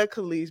Khalees. Let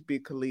Khalees be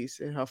Khalees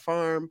in her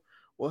farm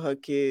with her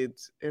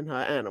kids and her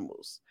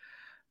animals.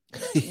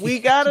 We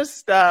gotta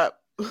stop.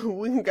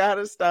 We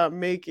gotta stop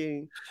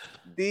making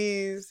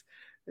these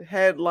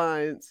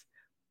headlines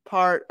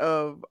part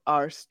of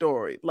our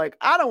story. Like,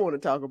 I don't want to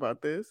talk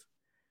about this.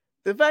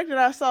 The fact that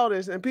I saw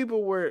this and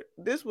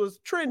this was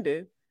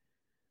trending,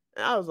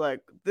 and I was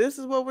like, this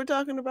is what we're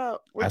talking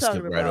about. We're I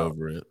talking skipped right about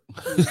over it.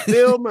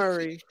 Bill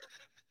Murray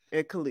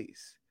and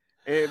Khalees.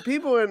 And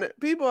people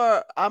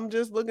are, I'm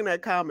just looking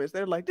at comments.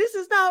 They're like, this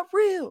is not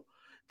real.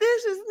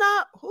 This is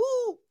not,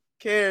 who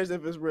cares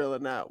if it's real or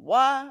not?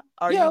 Why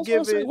are Yeah, I you was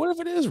gonna say, giving, what if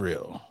it is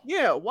real?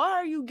 yeah, why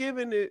are you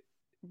giving it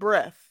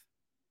breath?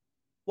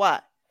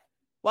 Why?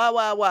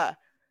 Why?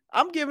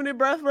 I'm giving it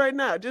breath right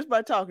now just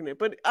by talking it.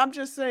 But I'm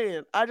just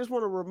saying, I just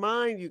want to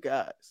remind you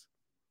guys,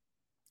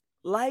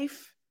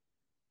 life,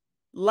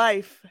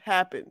 life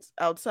happens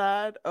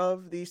outside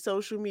of the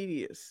social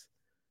medias.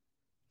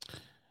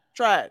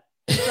 Try it.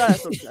 Try it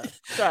sometime.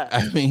 Try it.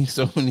 I mean,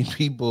 so many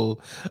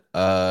people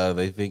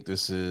they think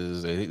this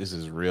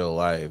is real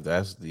life.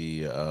 That's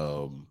the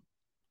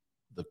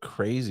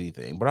crazy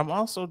thing. But I'm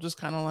also just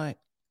kind of like,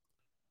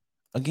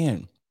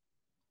 again,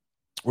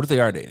 what if they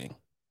are dating?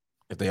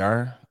 If they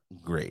are,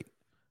 great.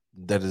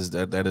 That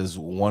is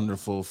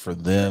wonderful for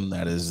them.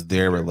 That is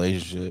their Sure.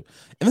 relationship,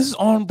 and this is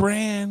on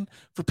brand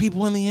for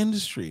people in the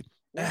industry.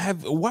 Yeah.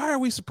 Why are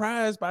we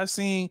surprised by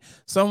seeing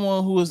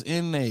someone who is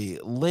in a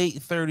late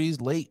 30s,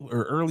 late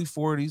or early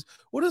 40s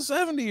with a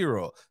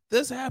 70-year-old?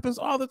 This happens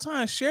all the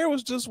time. Cher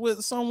was just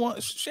with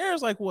someone.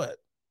 Cher's like what?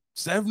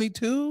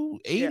 72,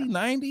 Yeah. 80,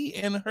 90,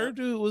 and her Yep.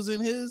 dude was in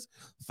his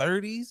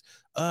 30s.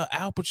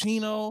 Al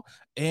Pacino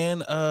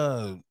and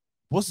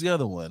what's the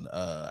other one?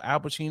 Al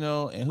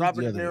Pacino and who's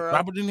Robert the De other? Niro.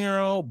 Robert De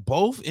Niro,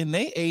 both in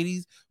their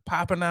 80s,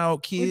 popping out We're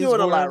kids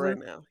doing or a lot right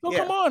whatever. now. So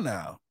come Yeah. on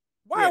now.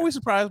 Why are Yeah. we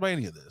surprised by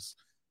any of this?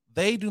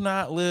 They do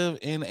not live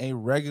in a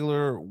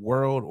regular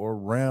world or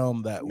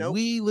realm that Nope.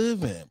 we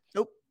live in.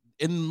 Nope.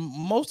 And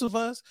most of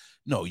us,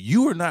 no,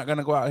 you are not going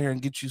to go out here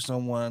and get you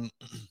someone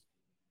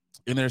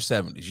in their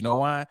 70s. You know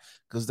why?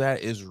 Because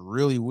that is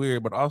really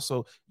weird. But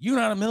also, you're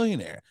not a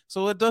millionaire.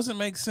 So it doesn't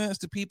make sense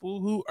to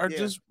people who are Yeah.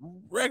 just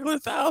regular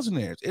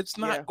thousandaires. It's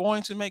not Yeah.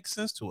 going to make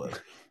sense to us.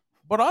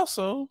 But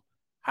also,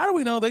 how do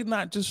we know they're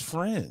not just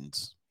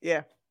friends?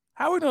 Yeah.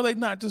 How do we know they're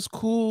not just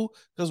cool?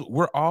 Because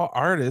we're all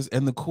artists,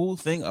 and the cool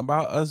thing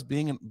about us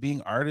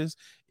being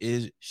artists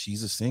is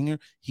she's a singer,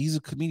 he's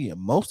a comedian.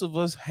 Most of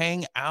us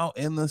hang out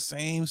in the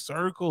same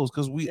circles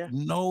because we Yeah.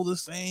 know the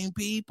same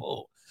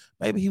people.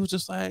 Maybe he was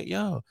just like,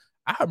 yo,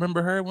 I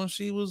remember her when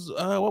she was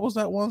what was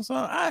that one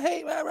song? I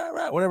hate rah, rah,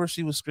 rah, whatever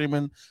she was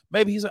screaming.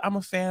 Maybe he's like, I'm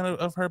a fan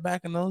of her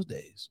back in those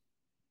days.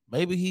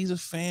 Maybe he's a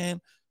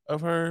fan of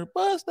her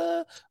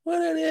Buster,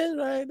 what it is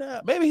right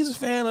now. Maybe he's a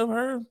fan of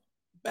her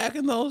back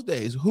in those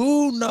days.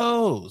 Who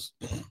knows?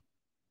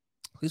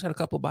 He's had a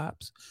couple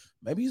bops.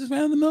 Maybe he's a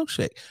fan of the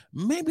milkshake.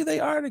 Maybe they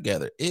are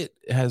together. It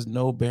has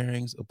no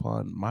bearings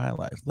upon my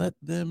life. Let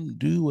them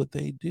do what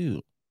they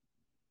do.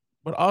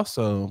 But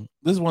also,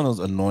 this is one of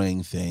those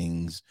annoying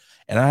things.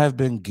 And I have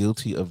been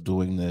guilty of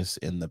doing this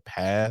in the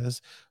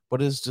past,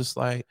 but it's just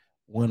like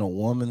when a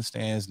woman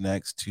stands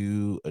next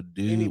to a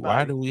dude,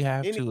 why do Anybody. we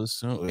have Any. to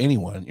assume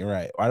anyone? You're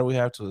right. Why do we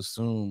have to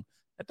assume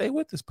that they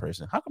with this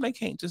person? How come they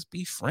can't just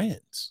be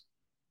friends?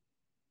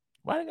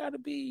 Why they gotta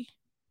be?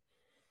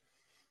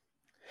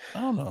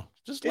 I don't know.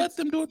 Just let It's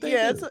them do what they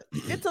yeah. do.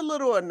 It's a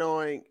little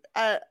annoying.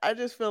 I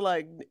just feel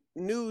like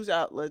news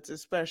outlets,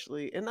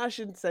 especially, and I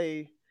shouldn't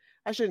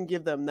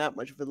give them that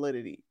much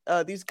validity.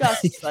 These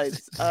gossip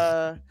sites.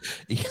 Yeah,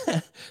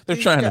 they're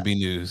These trying to go- be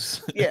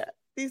news. yeah.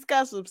 These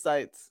gossip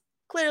sites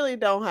clearly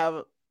don't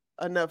have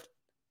enough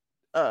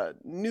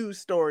news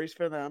stories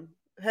for them,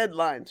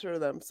 headlines for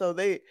them. So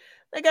they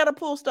got to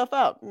pull stuff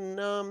out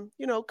and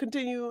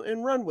continue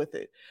and run with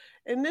it.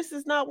 And this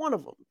is not one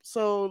of them.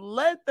 So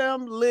let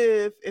them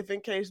live if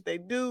in case they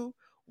do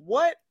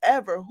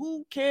whatever,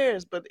 who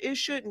cares, but it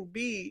shouldn't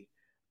be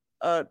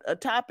a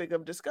topic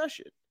of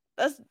discussion.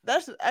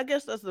 That's I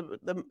guess that's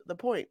the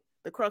point,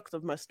 the crux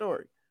of my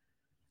story.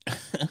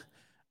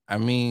 I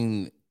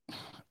mean,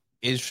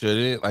 it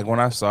shouldn't. Like when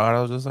I saw it,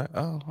 I was just like,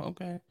 oh,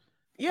 okay.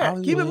 Yeah,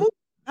 keep it Hollywood. moving.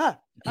 Ah,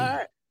 all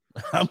right.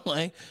 I'm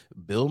like,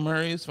 Bill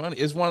Murray is funny.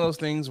 It's one of those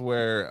things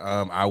where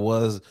I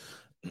was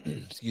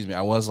excuse me,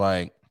 I was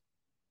like,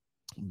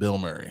 Bill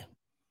Murray.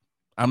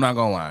 I'm not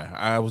gonna lie.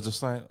 I was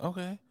just like,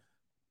 okay,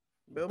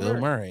 Bill Bill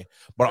Murray. Murray.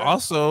 But All right.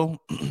 also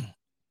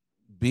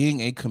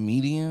being a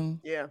comedian,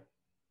 Yeah.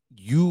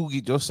 you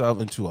get yourself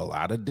into a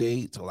lot of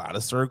dates, a lot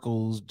of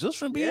circles just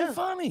from being Yeah.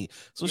 funny.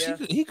 So Yeah.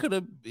 he could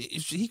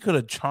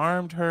have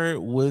charmed her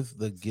with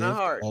the It's not gift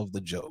hard. of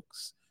the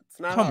jokes. It's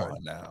not Come hard.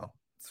 on now.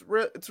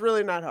 It's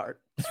really not hard.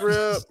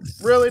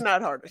 It's really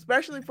not hard,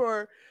 especially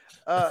for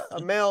a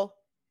male.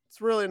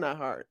 It's really not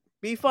hard.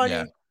 Be Yeah,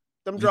 funny.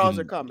 Them you draws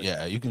are can. coming.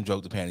 Yeah, you can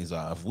joke the panties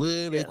off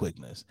with a Yeah,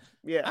 quickness.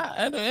 yeah.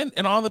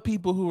 And all the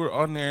people who were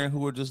on there who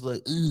were just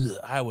like, ugh,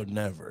 I would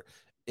never.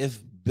 If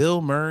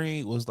Bill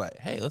Murray was like,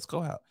 hey, let's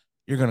go out,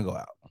 you're gonna go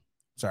out.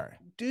 Sorry.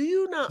 Do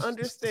you not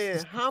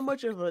understand how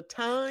much of a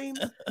time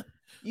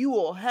you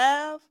will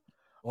have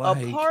a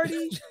Like,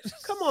 party?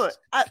 Come on,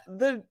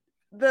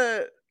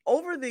 the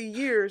over the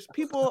years,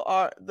 people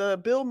are the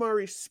Bill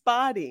Murray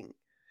spotting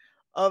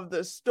of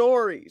the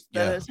stories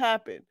that yeah, has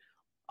happened.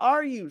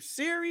 Are you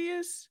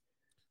serious?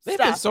 they've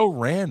been Stop so it.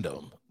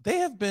 random. They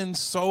have been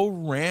so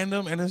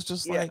random, and it's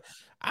just Yeah, like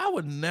I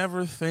would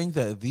never think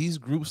that these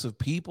groups of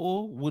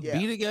people would yeah,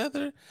 be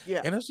together.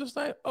 yeah, And it's just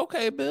like,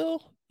 okay,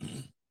 Bill,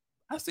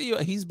 I see you.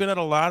 He's been at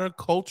a lot of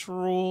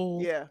cultural.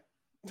 yeah.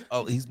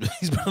 Oh, he's been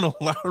at a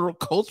lot of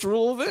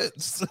cultural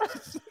events.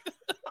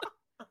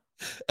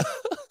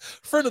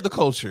 Friend of the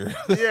culture.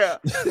 Yeah.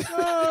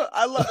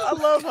 I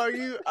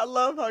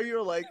love how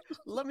you're like,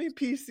 let me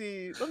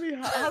PC,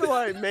 how do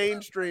I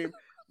mainstream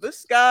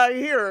this guy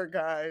here,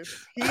 guys?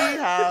 He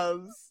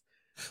has,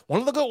 One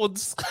of the good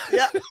ones.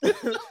 yeah,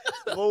 the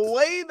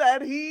way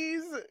that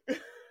he's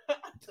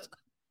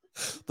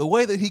The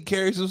way that he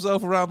carries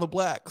himself around the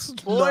blacks,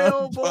 boy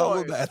oh boy,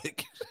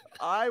 non-problematic.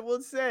 I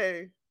would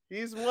say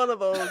he's one of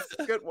those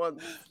good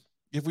ones.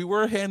 If we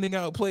were handing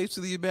out plates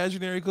to the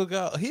imaginary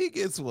cookout, he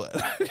gets one.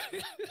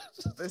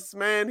 This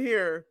man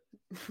here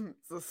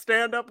is a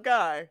stand-up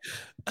guy.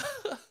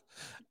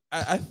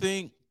 I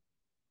think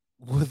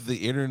with the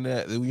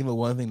internet,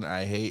 one thing that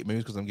I hate, maybe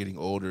because I'm getting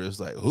older, is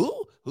like,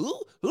 who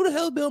the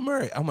hell is Bill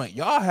Murray? I'm like,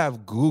 y'all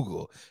have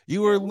Google.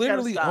 You Yeah, are we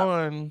gotta literally stop.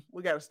 on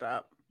We gotta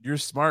stop. your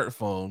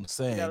smartphone We gotta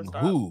saying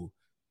stop. who.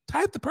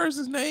 Type the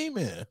person's name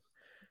in.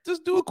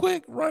 Just do a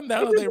quick They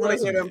rundown of just their want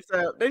to hear resume.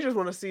 themselves. They just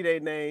want to see their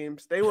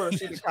names. They want to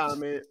see the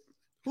comment.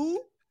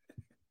 Who?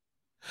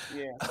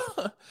 Yeah.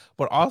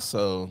 But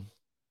also,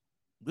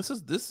 this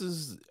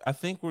is I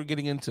think we're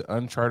getting into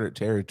uncharted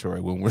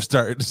territory when we're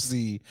starting to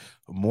see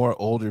more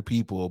older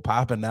people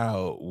popping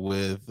out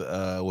with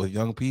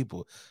young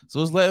people.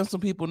 So it's letting some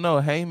people know,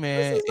 hey This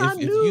man, is not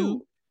if you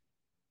new.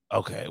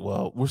 okay,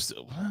 well we're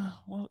still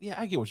well yeah,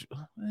 I get what you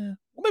well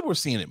maybe we're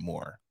seeing it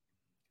more.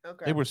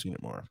 Okay. Maybe we're seeing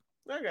it more.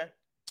 Okay.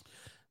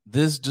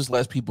 This just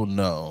lets people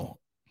know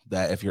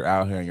that if you're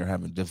out here and you're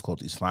having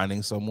difficulties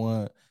finding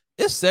someone,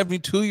 it's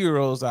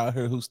 72-year-olds out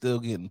here who still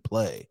getting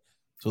play.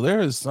 So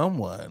there is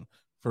someone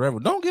forever.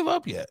 Don't give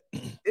up yet.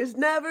 It's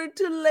never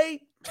too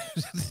late.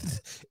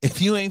 If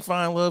you ain't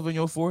find love in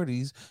your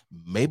 40s,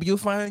 maybe you'll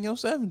find it in your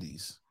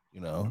 70s.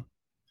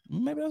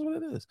 Maybe that's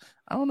what it is.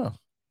 I don't know.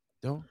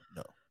 Don't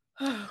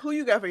know. Who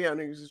you got for y'all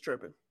niggas is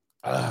tripping?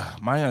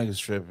 My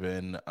youngest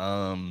tripping.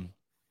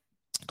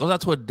 Goes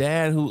out to a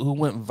dad who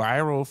went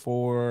viral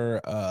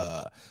for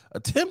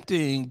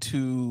attempting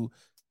to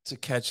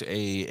catch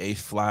a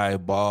fly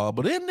ball,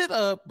 but ended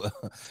up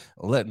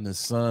letting his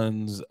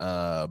son's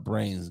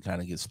brains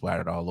kind of get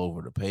splattered all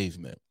over the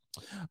pavement.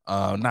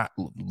 Not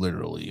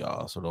literally,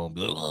 y'all. So don't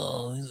be like,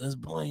 oh, his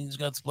brains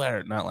got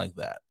splattered. Not like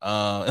that.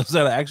 It was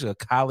at actually a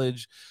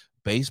college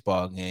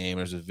baseball game.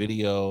 There's a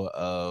video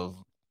of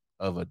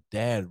a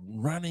dad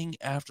running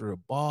after a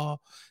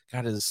ball,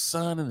 got his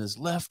son in his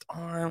left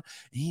arm,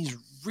 and he's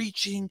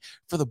reaching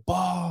for the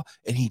ball,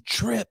 and he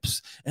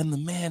trips, and the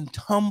man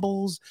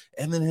tumbles,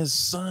 and then his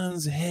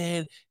son's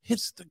head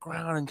hits the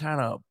ground and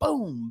kind of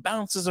boom,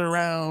 bounces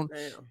around.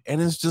 Damn.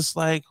 And it's just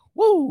like,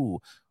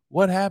 whoa,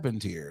 what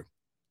happened here?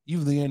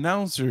 Even the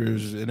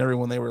announcers and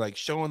everyone, they were like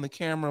showing the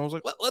camera. I was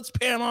like, let's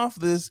pan off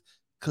this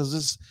because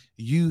this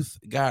youth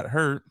got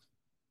hurt.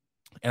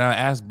 And I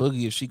asked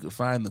Boogie if she could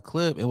find the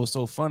clip. It was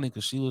so funny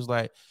because she was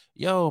like,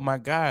 yo, my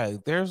guy,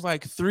 there's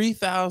like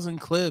 3,000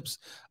 clips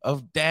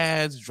of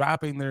dads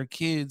dropping their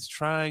kids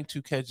trying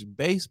to catch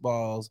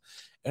baseballs.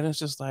 And it's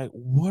just like,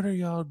 what are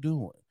y'all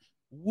doing?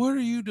 What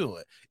are you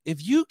doing?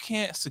 If you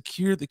can't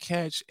secure the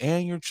catch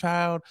and your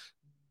child,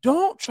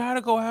 don't try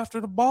to go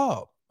after the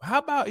ball. How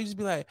about you just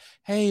be like,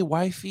 hey,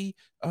 wifey,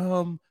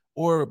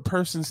 or a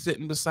person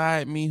sitting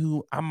beside me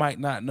who I might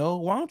not know,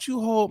 why don't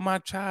you hold my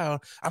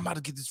child? I'm about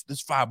to get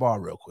this fly ball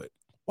real quick.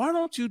 Why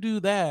don't you do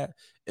that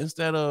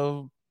instead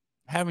of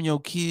having your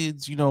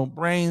kids,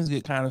 brains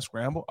get kind of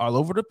scrambled all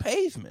over the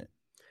pavement?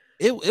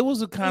 It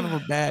was a kind of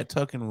a bad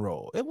tuck and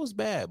roll. It was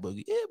bad,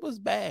 Boogie. It was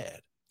bad.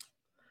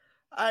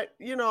 I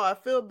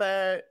feel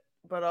bad,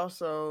 but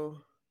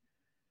also,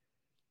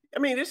 I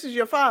mean, this is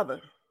your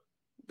father.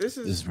 This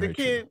is the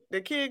kid. True.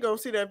 The kid gonna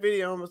see that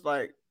video and was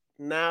like,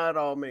 now it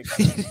all makes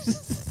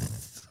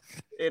sense.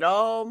 It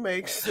all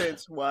makes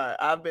sense why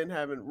I've been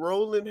having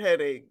rolling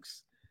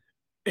headaches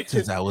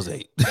since I was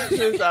 8.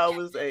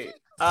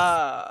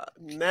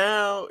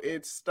 Now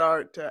it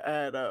start to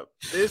add up.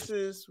 This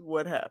is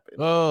what happened.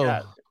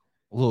 Oh,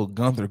 little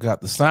Gunther got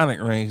the Sonic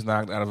rings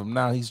knocked out of him.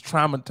 Now he's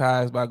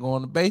traumatized by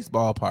going to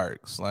baseball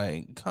parks.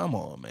 Like, come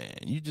on, man.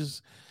 You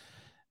just...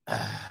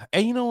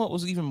 And you know what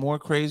was even more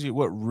crazy?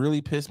 What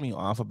really pissed me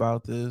off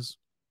about this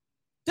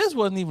This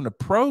wasn't even a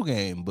pro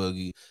game,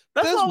 Boogie.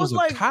 That's This why I was was a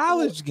like,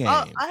 college game.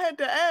 I had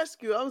to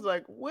ask you. I was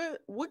like,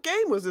 what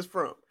game was this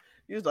from?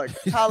 He was like,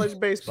 college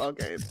baseball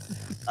game.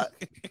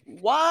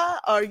 Why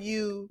are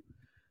you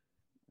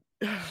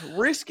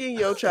risking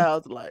your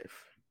child's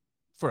life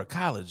for a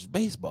college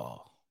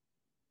baseball?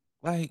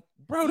 Like,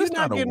 bro, You're this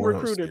not not a getting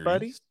World recruited,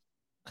 buddy. Series.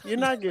 You're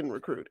not getting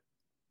recruited.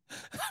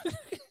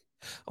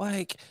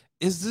 Like,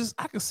 is this?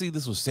 I can see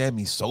this was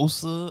Sammy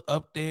Sosa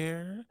up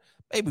there.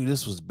 Maybe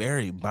this was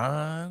Barry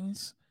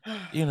Bonds.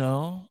 You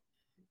know,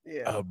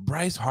 Yeah.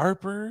 Bryce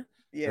Harper.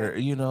 Yeah. Or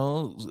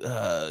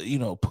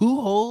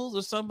Pujols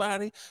or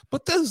somebody.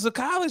 But this is a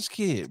college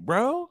kid,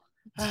 bro.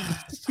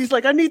 He's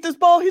like, I need this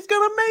ball. He's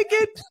gonna make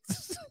it.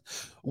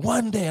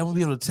 One day I'm gonna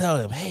be able to tell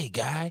him, hey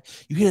guy,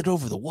 you hit it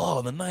over the wall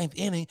in the ninth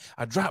inning.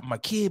 I dropped my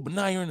kid, but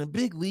now you're in the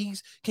big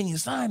leagues. Can you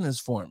sign this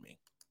for me?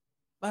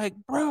 Like,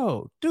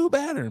 bro, do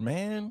better,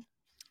 man.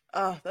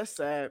 Oh, that's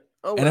sad.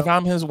 Oh, and if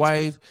I'm his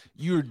wife,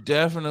 you're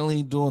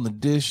definitely doing the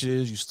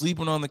dishes. You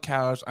sleeping on the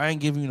couch. I ain't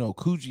giving you no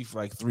coochie for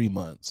like 3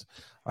 months.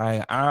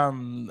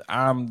 I'm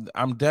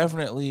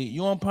definitely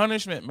you on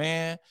punishment,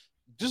 man.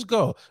 Just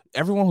go.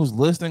 Everyone who's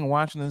listening,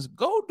 watching this,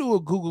 go do a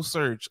Google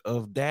search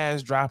of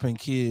dads dropping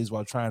kids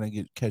while trying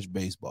to catch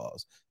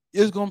baseballs.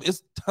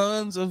 It's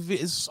tons of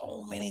it's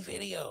so many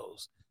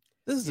videos.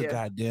 This is a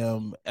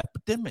goddamn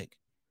epidemic.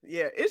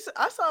 Yeah,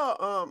 I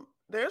saw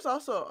there's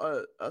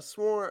also a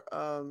sworn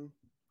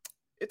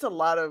it's a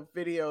lot of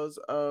videos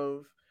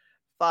of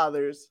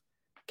fathers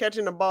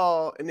catching the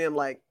ball and then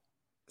like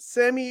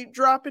semi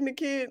dropping the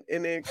kid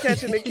and then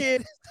catching the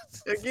kid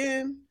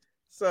again.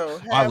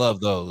 So I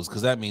love those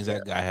because that means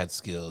that guy had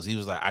skills. He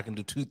was like, I can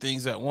do two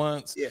things at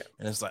once. Yeah.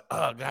 And it's like,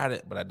 oh, got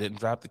it. But I didn't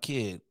drop the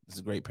kid. He's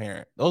a great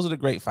parent. Those are the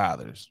great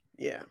fathers.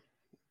 Yeah.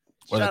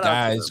 Or the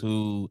guys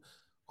who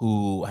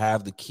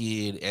have the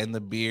kid and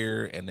the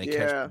beer and they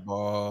catch the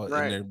ball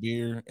in their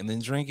beer and then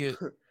drink it.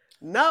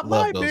 Not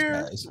love my those beer.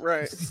 Guys.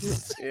 Right.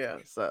 Yeah.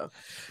 So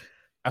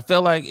I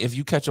feel like if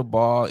you catch a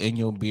ball in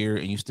your beer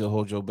and you still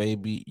hold your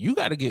baby, you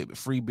got to get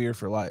free beer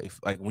for life.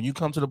 Like when you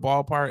come to the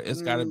ballpark,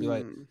 it's got to be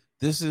like,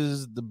 this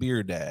is the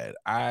beer dad.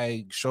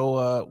 I show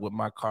up with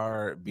my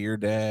card, beer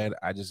dad.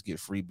 I just get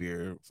free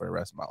beer for the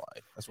rest of my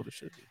life. That's what it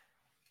should be.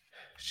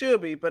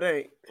 Should be, but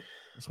ain't.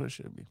 That's what it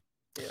should be.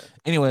 Yeah.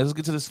 Anyway, let's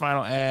get to this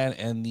final ad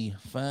and the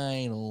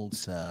final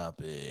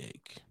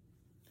topic.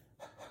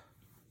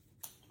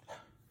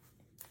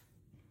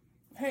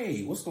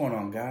 Hey, what's going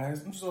on,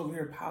 guys? I'm just over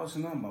here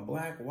polishing up my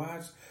black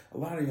watch. A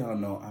lot of y'all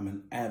know I'm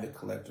an avid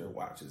collector of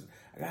watches.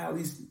 I got at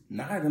least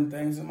 9 of them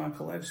things in my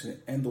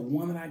collection, and the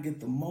one that I get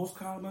the most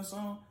compliments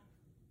on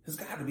has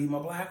got to be my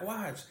black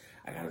watch.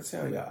 I got to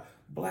tell y'all,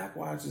 black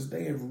watches,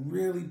 they have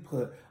really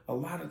put a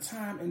lot of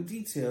time and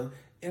detail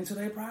into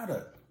their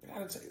product. I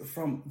gotta tell you,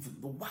 from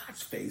the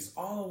watch face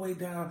all the way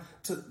down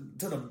to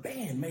the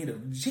band made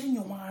of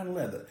genuine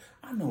leather.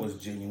 I know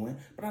it's genuine,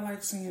 but I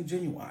like seeing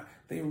genuine.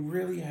 They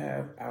really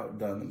have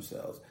outdone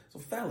themselves. So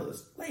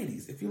fellas,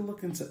 ladies, if you're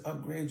looking to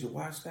upgrade your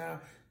watch style,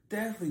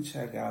 definitely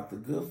check out the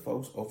good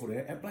folks over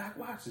there at Black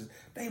Watches.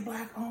 They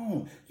black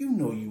owned. You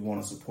know you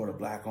want to support a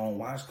black owned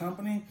watch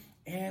company.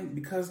 And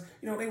because,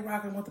 they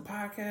rocking with the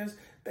podcast,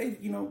 they,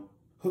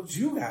 hooked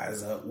you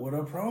guys up with a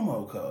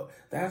promo code.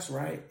 That's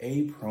right,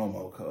 a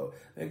promo code.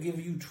 They'll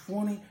give you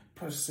 20%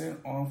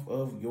 off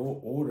of your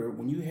order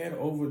when you head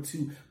over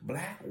to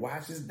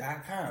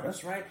blackwatches.com.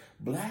 That's right,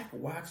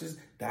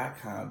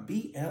 blackwatches.com,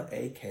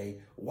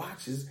 BLAK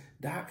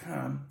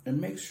watches.com,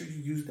 and make sure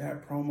you use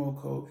that promo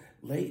code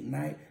Late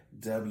Night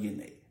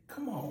WNA.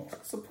 Come on,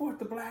 support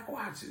the Black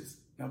Watches.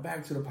 Now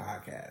back to the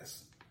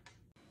podcast.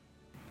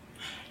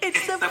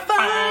 It's the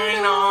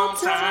final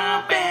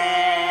topic.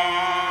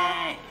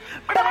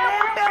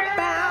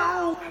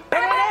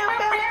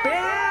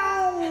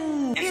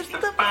 It's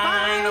the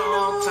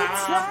final topic.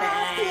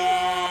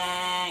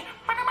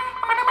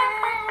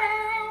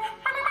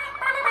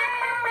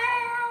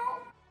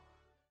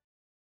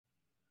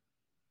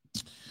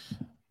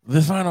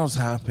 The final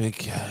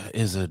topic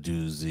is a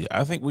doozy.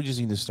 I think we just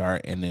need to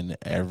start ending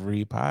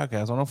every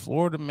podcast on a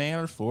Florida man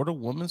or Florida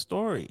woman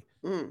story.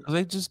 Because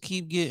they just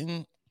keep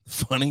getting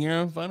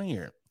funnier and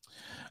funnier.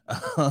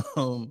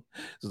 So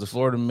the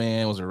Florida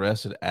man was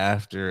arrested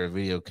after a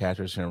video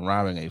captures him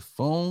robbing a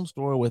phone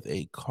store with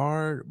a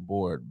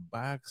cardboard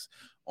box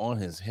on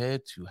his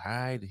head to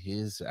hide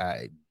his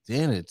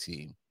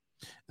identity.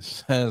 It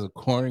says,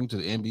 according to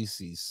the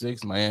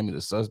NBC6 Miami,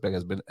 the suspect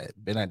has been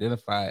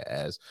identified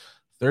as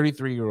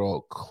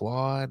 33-year-old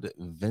Claude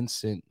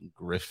Vincent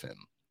Griffin.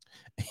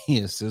 He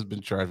has since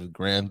been charged with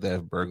grand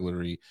theft,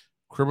 burglary,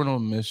 criminal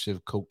mischief,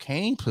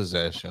 cocaine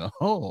possession,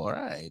 all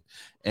right,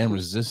 and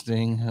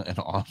resisting an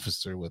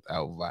officer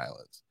without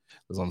violence.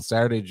 It was on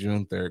Saturday,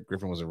 June 3rd.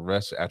 Griffin was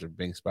arrested after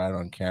being spotted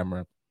on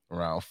camera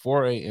around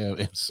 4 a.m.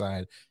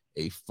 inside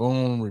a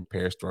phone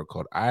repair store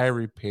called I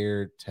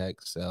Repair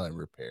Tech Sell and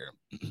Repair.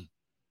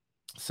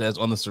 Says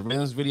on the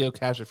surveillance video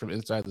captured from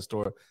inside the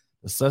store,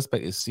 the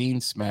suspect is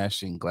seen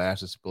smashing glass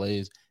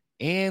displays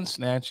and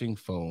snatching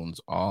phones,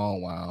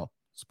 all while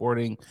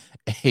sporting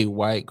a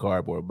white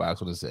cardboard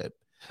box on his head.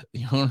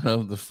 The owner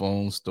of the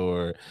phone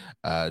store,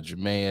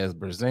 Jermaine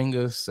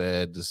Berzinga,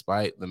 said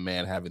despite the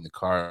man having the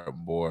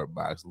cardboard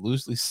box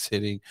loosely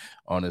sitting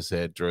on his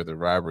head during the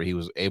robbery, he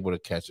was able to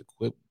catch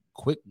a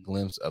quick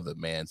glimpse of the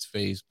man's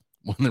face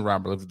when the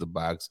robber lifted the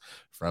box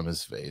from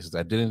his face. His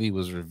identity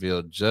was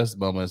revealed just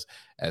moments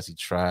as he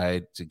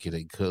tried to get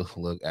a good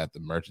look at the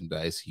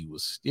merchandise he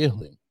was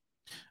stealing.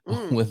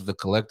 With the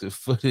collected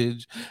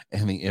footage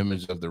and the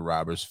image of the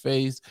robber's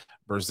face,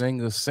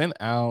 Berzinga sent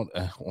out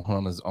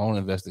on his own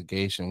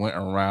investigation, went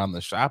around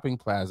the shopping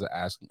plaza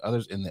asking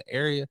others in the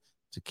area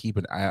to keep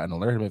an eye out and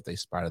alert him if they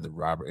spotted the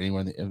robber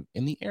anywhere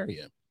in the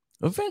area.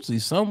 Eventually,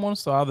 someone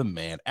saw the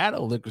man at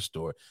a liquor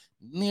store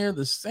near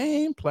the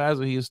same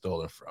plaza he had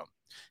stolen from.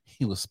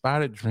 He was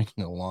spotted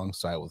drinking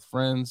alongside with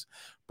friends.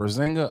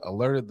 Berzinga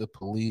alerted the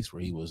police,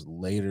 where he was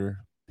later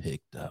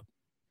picked up.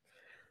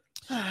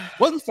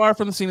 Wasn't far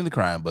from the scene of the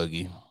crime,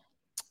 Boogie.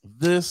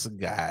 This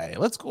guy.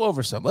 Let's go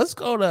over some. Let's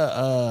go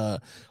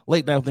to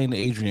late night thing to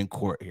Adrian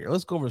Court here.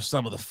 Let's go over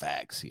some of the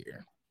facts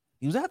here.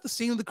 He was at the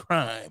scene of the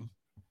crime,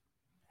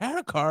 had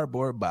a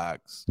cardboard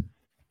box,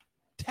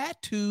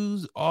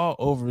 tattoos all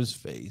over his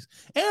face,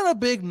 and a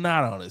big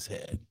knot on his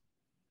head.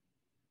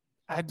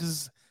 I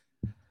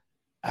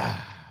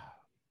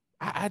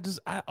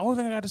only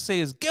thing I got to say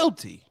is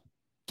guilty.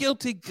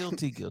 Guilty.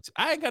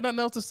 I ain't got nothing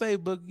else to say,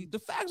 Boogie. The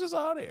facts is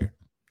all there.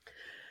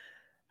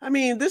 I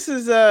mean, this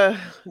is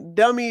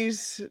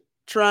dummies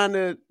trying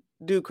to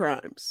do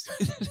crimes.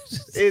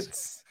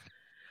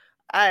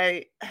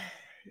 I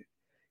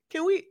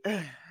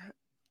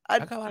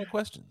got a lot of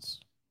questions.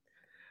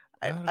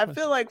 I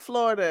feel like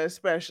Florida,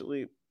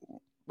 especially,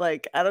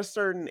 like at a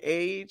certain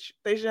age,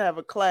 they should have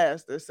a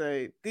class that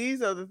say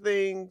these are the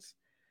things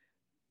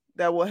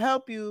that will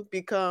help you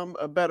become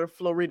a better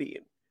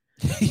Floridian.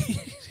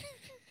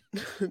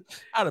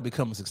 How to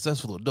become a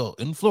successful adult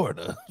in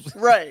Florida.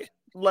 Right.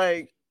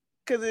 Like,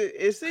 because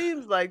it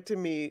seems like to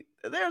me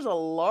there's a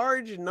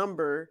large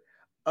number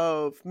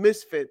of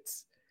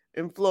misfits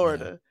in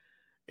Florida,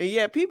 and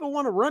yet people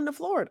want to run to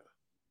Florida.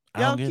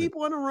 Y'all keep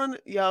want to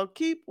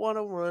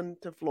run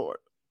to Florida.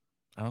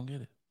 I don't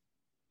get it.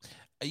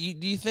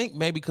 Do you think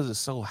maybe because it's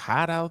so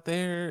hot out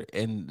there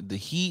and the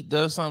heat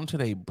does something to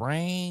their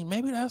brain?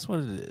 Maybe that's what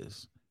it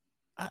is.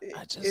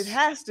 It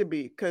has to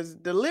be, because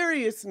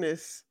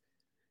deliriousness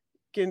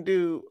can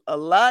do a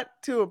lot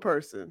to a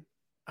person.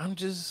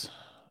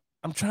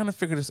 I'm trying to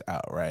figure this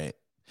out, right?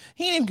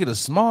 He didn't get a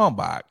small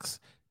box.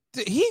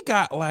 He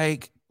got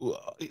like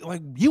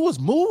you was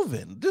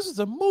moving. This is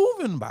a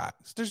moving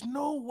box. There's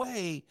no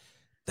way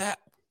that,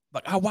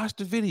 like, I watched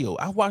the video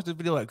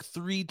like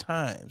 3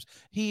 times.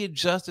 He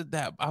adjusted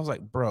that. I was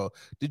like, bro,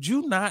 did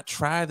you not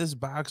try this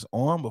box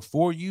on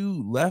before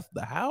you left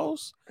the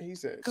house? He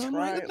said,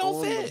 try it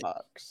don't fit. The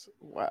box.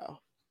 Wow.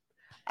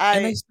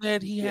 And they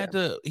said he had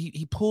to,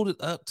 he pulled it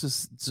up to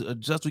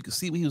adjust so we could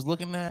see what he was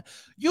looking at.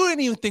 You didn't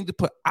even think to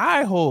put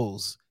eye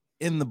holes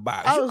in the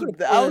box. I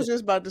was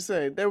just about to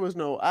say there was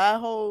no eye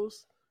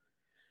holes.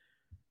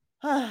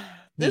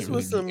 This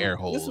was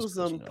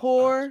some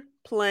poor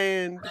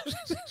planned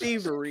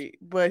thievery,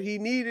 but he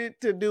needed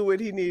to do what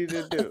he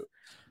needed to do.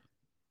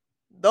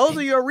 Those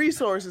are your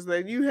resources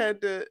that you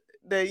had,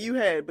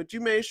 but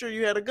you made sure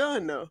you had a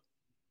gun though.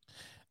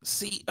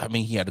 See, I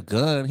mean, he had a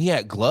gun, he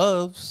had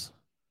gloves.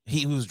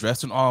 He was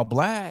dressed in all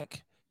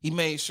black. He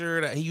made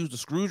sure that he used a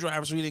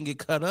screwdriver so he didn't get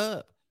cut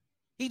up.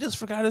 He just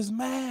forgot his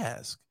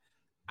mask.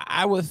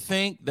 I would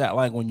think that,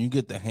 like, when you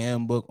get the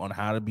handbook on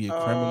how to be a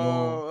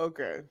criminal,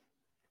 okay,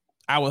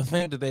 I would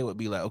think that they would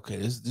be like, okay,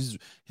 here's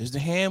the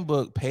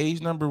handbook. Page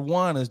number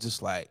 1 is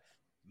just like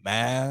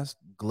mask,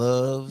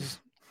 gloves,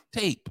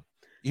 tape.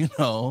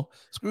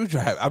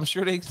 Screwdriver. I'm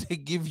sure they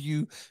give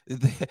you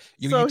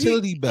your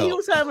utility belt.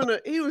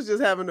 He was just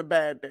having a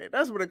bad day.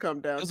 That's what it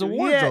comes down to. It's a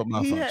wardrobe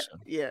malfunction.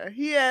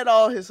 He had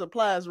all his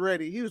supplies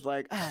ready. He was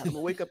like, I'm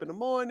gonna wake up in the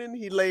morning.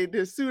 He laid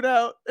his suit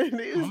out, and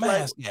he was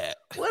like,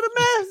 "Where the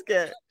mask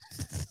at?"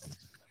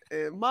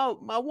 And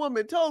my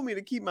woman told me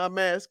to keep my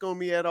mask on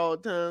me at all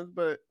times,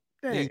 but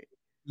dang,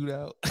 suit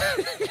out.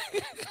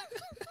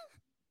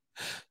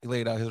 He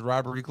laid out his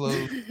robbery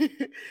clothes.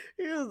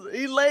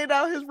 He laid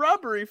out his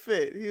robbery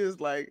fit. He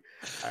was like,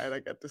 all right, I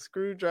got the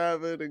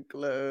screwdriver, the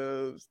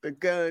gloves, the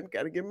gun.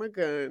 Got to get my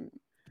gun.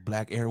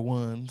 Black Air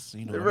Ones,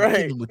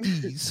 right? With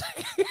these.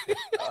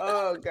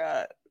 Oh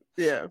God.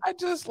 Yeah. I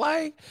just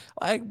like,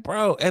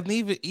 bro, and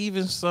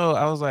even so,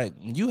 I was like,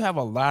 you have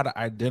a lot of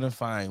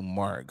identifying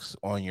marks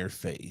on your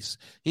face.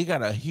 He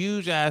got a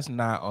huge ass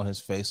knot on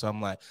his face. So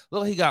I'm like,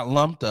 look, he got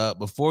lumped up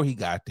before he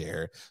got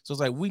there. So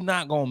it's like, we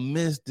not gonna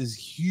miss this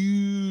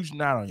huge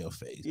knot on your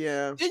face.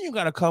 Yeah. Then you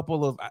got a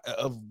couple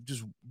of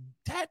just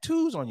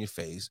tattoos on your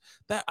face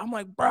that I'm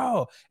like,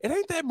 bro, it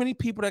ain't that many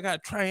people that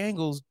got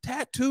triangles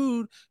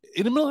tattooed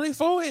in the middle of their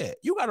forehead.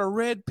 You got a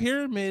red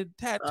pyramid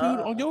tattooed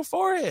on your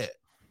forehead.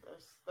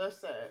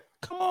 That's sad.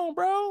 Come on,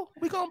 bro.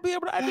 We're going to be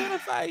able to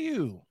identify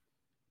you.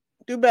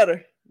 Do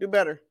better.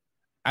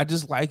 I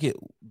just like it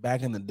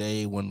back in the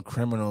day when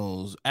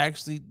criminals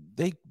actually,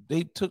 they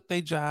they took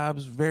their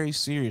jobs very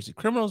seriously.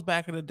 Criminals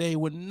back in the day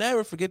would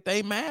never forget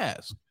their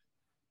mask.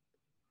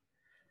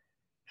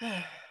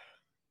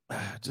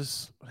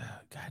 Just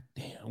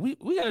goddamn,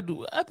 we gotta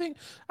do. I think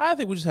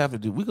we just have to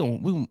do. We're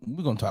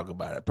gonna talk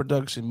about it.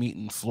 Production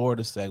meeting,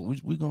 Florida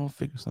segment. We gonna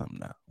figure something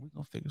out.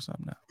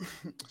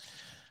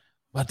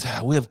 But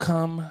we have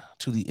come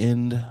to the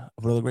end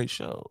of another great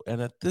show, and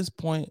at this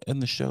point in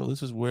the show,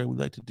 this is where we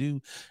like to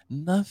do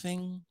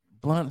nothing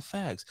blunt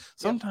facts.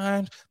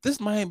 Sometimes this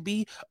might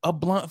be a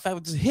blunt fact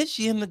that just hits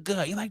you in the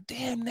gut. You're like,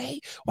 damn,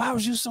 Nate, why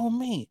was you so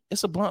mean?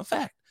 It's a blunt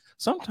fact.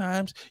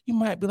 Sometimes you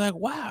might be like,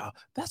 wow,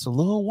 that's a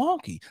little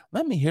wonky.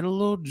 Let me hit a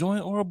little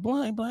joint or a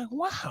blunt and be like,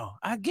 wow,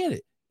 I get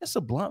it. It's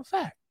a blunt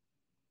fact.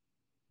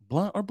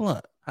 Blunt or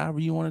blunt, however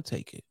you want to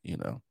take it, you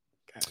know.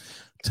 Okay.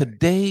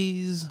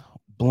 Today's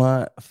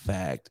blunt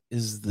fact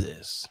is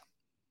this.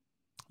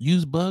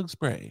 Use bug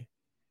spray.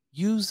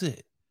 Use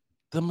it.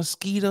 The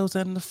mosquitoes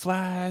and the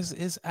flies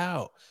is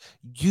out.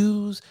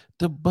 Use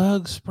the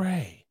bug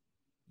spray.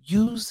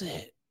 Use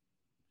it.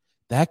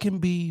 That can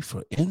be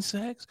for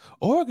insects,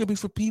 or it can be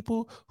for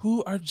people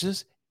who are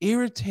just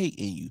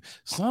irritating you.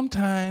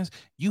 Sometimes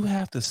you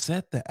have to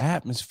set the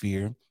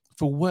atmosphere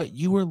for what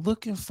you are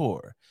looking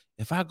for.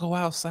 If I go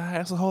outside,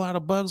 there's a whole lot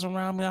of bugs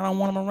around me. I don't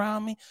want them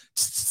around me.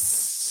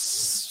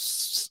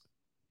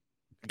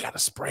 I got to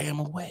spray them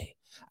away.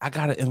 I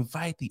got to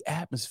invite the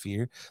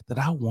atmosphere that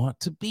I want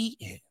to be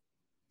in.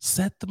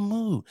 Set the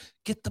mood.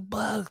 Get the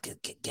bugs.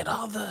 Get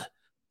all the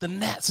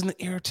gnats and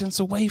the irritants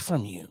away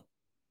from you.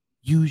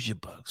 Use your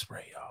bug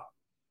spray, y'all.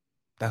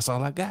 That's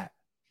all I got.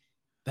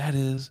 That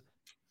is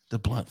the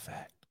blunt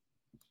fact.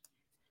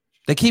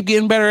 They keep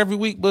getting better every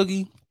week,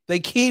 Boogie. They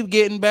keep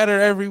getting better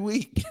every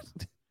week.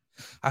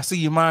 I see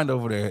your mind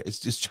over there. It's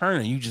just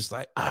churning. You just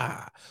like,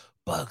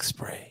 bug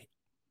spray.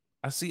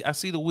 I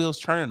see the wheels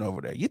turning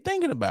over there. You're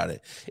thinking about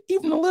it.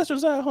 Even the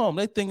listeners at home,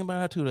 they thinking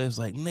about it too. It's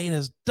like, Nate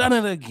has done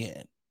it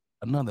again.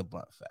 Another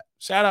blunt fact.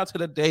 Shout out to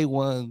the day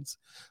ones.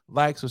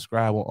 Like,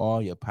 subscribe on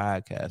all your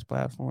podcast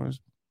platforms.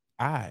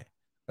 I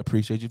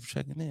appreciate you for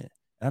checking in.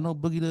 I know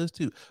Boogie does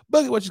too.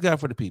 Boogie, what you got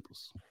for the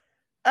peoples?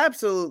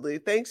 Absolutely.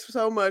 Thanks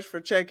so much for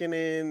checking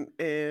in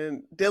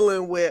and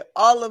dealing with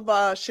all of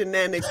our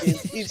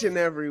shenanigans each and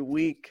every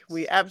week.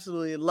 We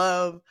absolutely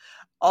love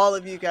all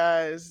of you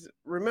guys.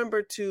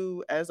 Remember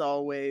to, as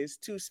always,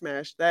 to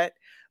smash that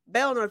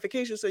bell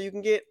notification so you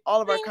can get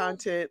all of our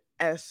content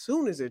as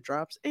soon as it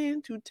drops,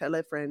 and to tell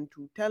a friend.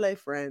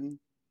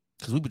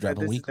 Because we be dropping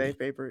this weekly. Is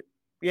their favorite.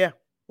 Yeah,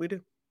 we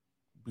do.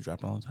 We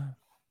dropping all the time.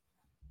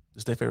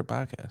 It's their favorite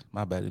podcast.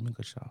 My bad. Let me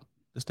cut y'all.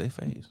 It's their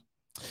phase.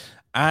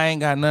 I ain't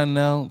got nothing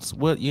else.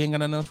 What? You ain't got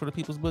nothing else for the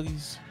people's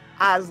boogies?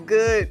 I's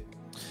good.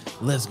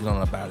 Let's get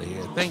on up out of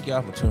here. Thank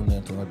y'all for tuning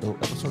in to a dope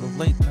episode of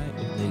Late Night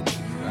with Nate.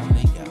 I'm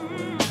Nate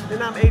Galloway.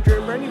 And I'm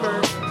Adrian Burney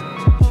Bird.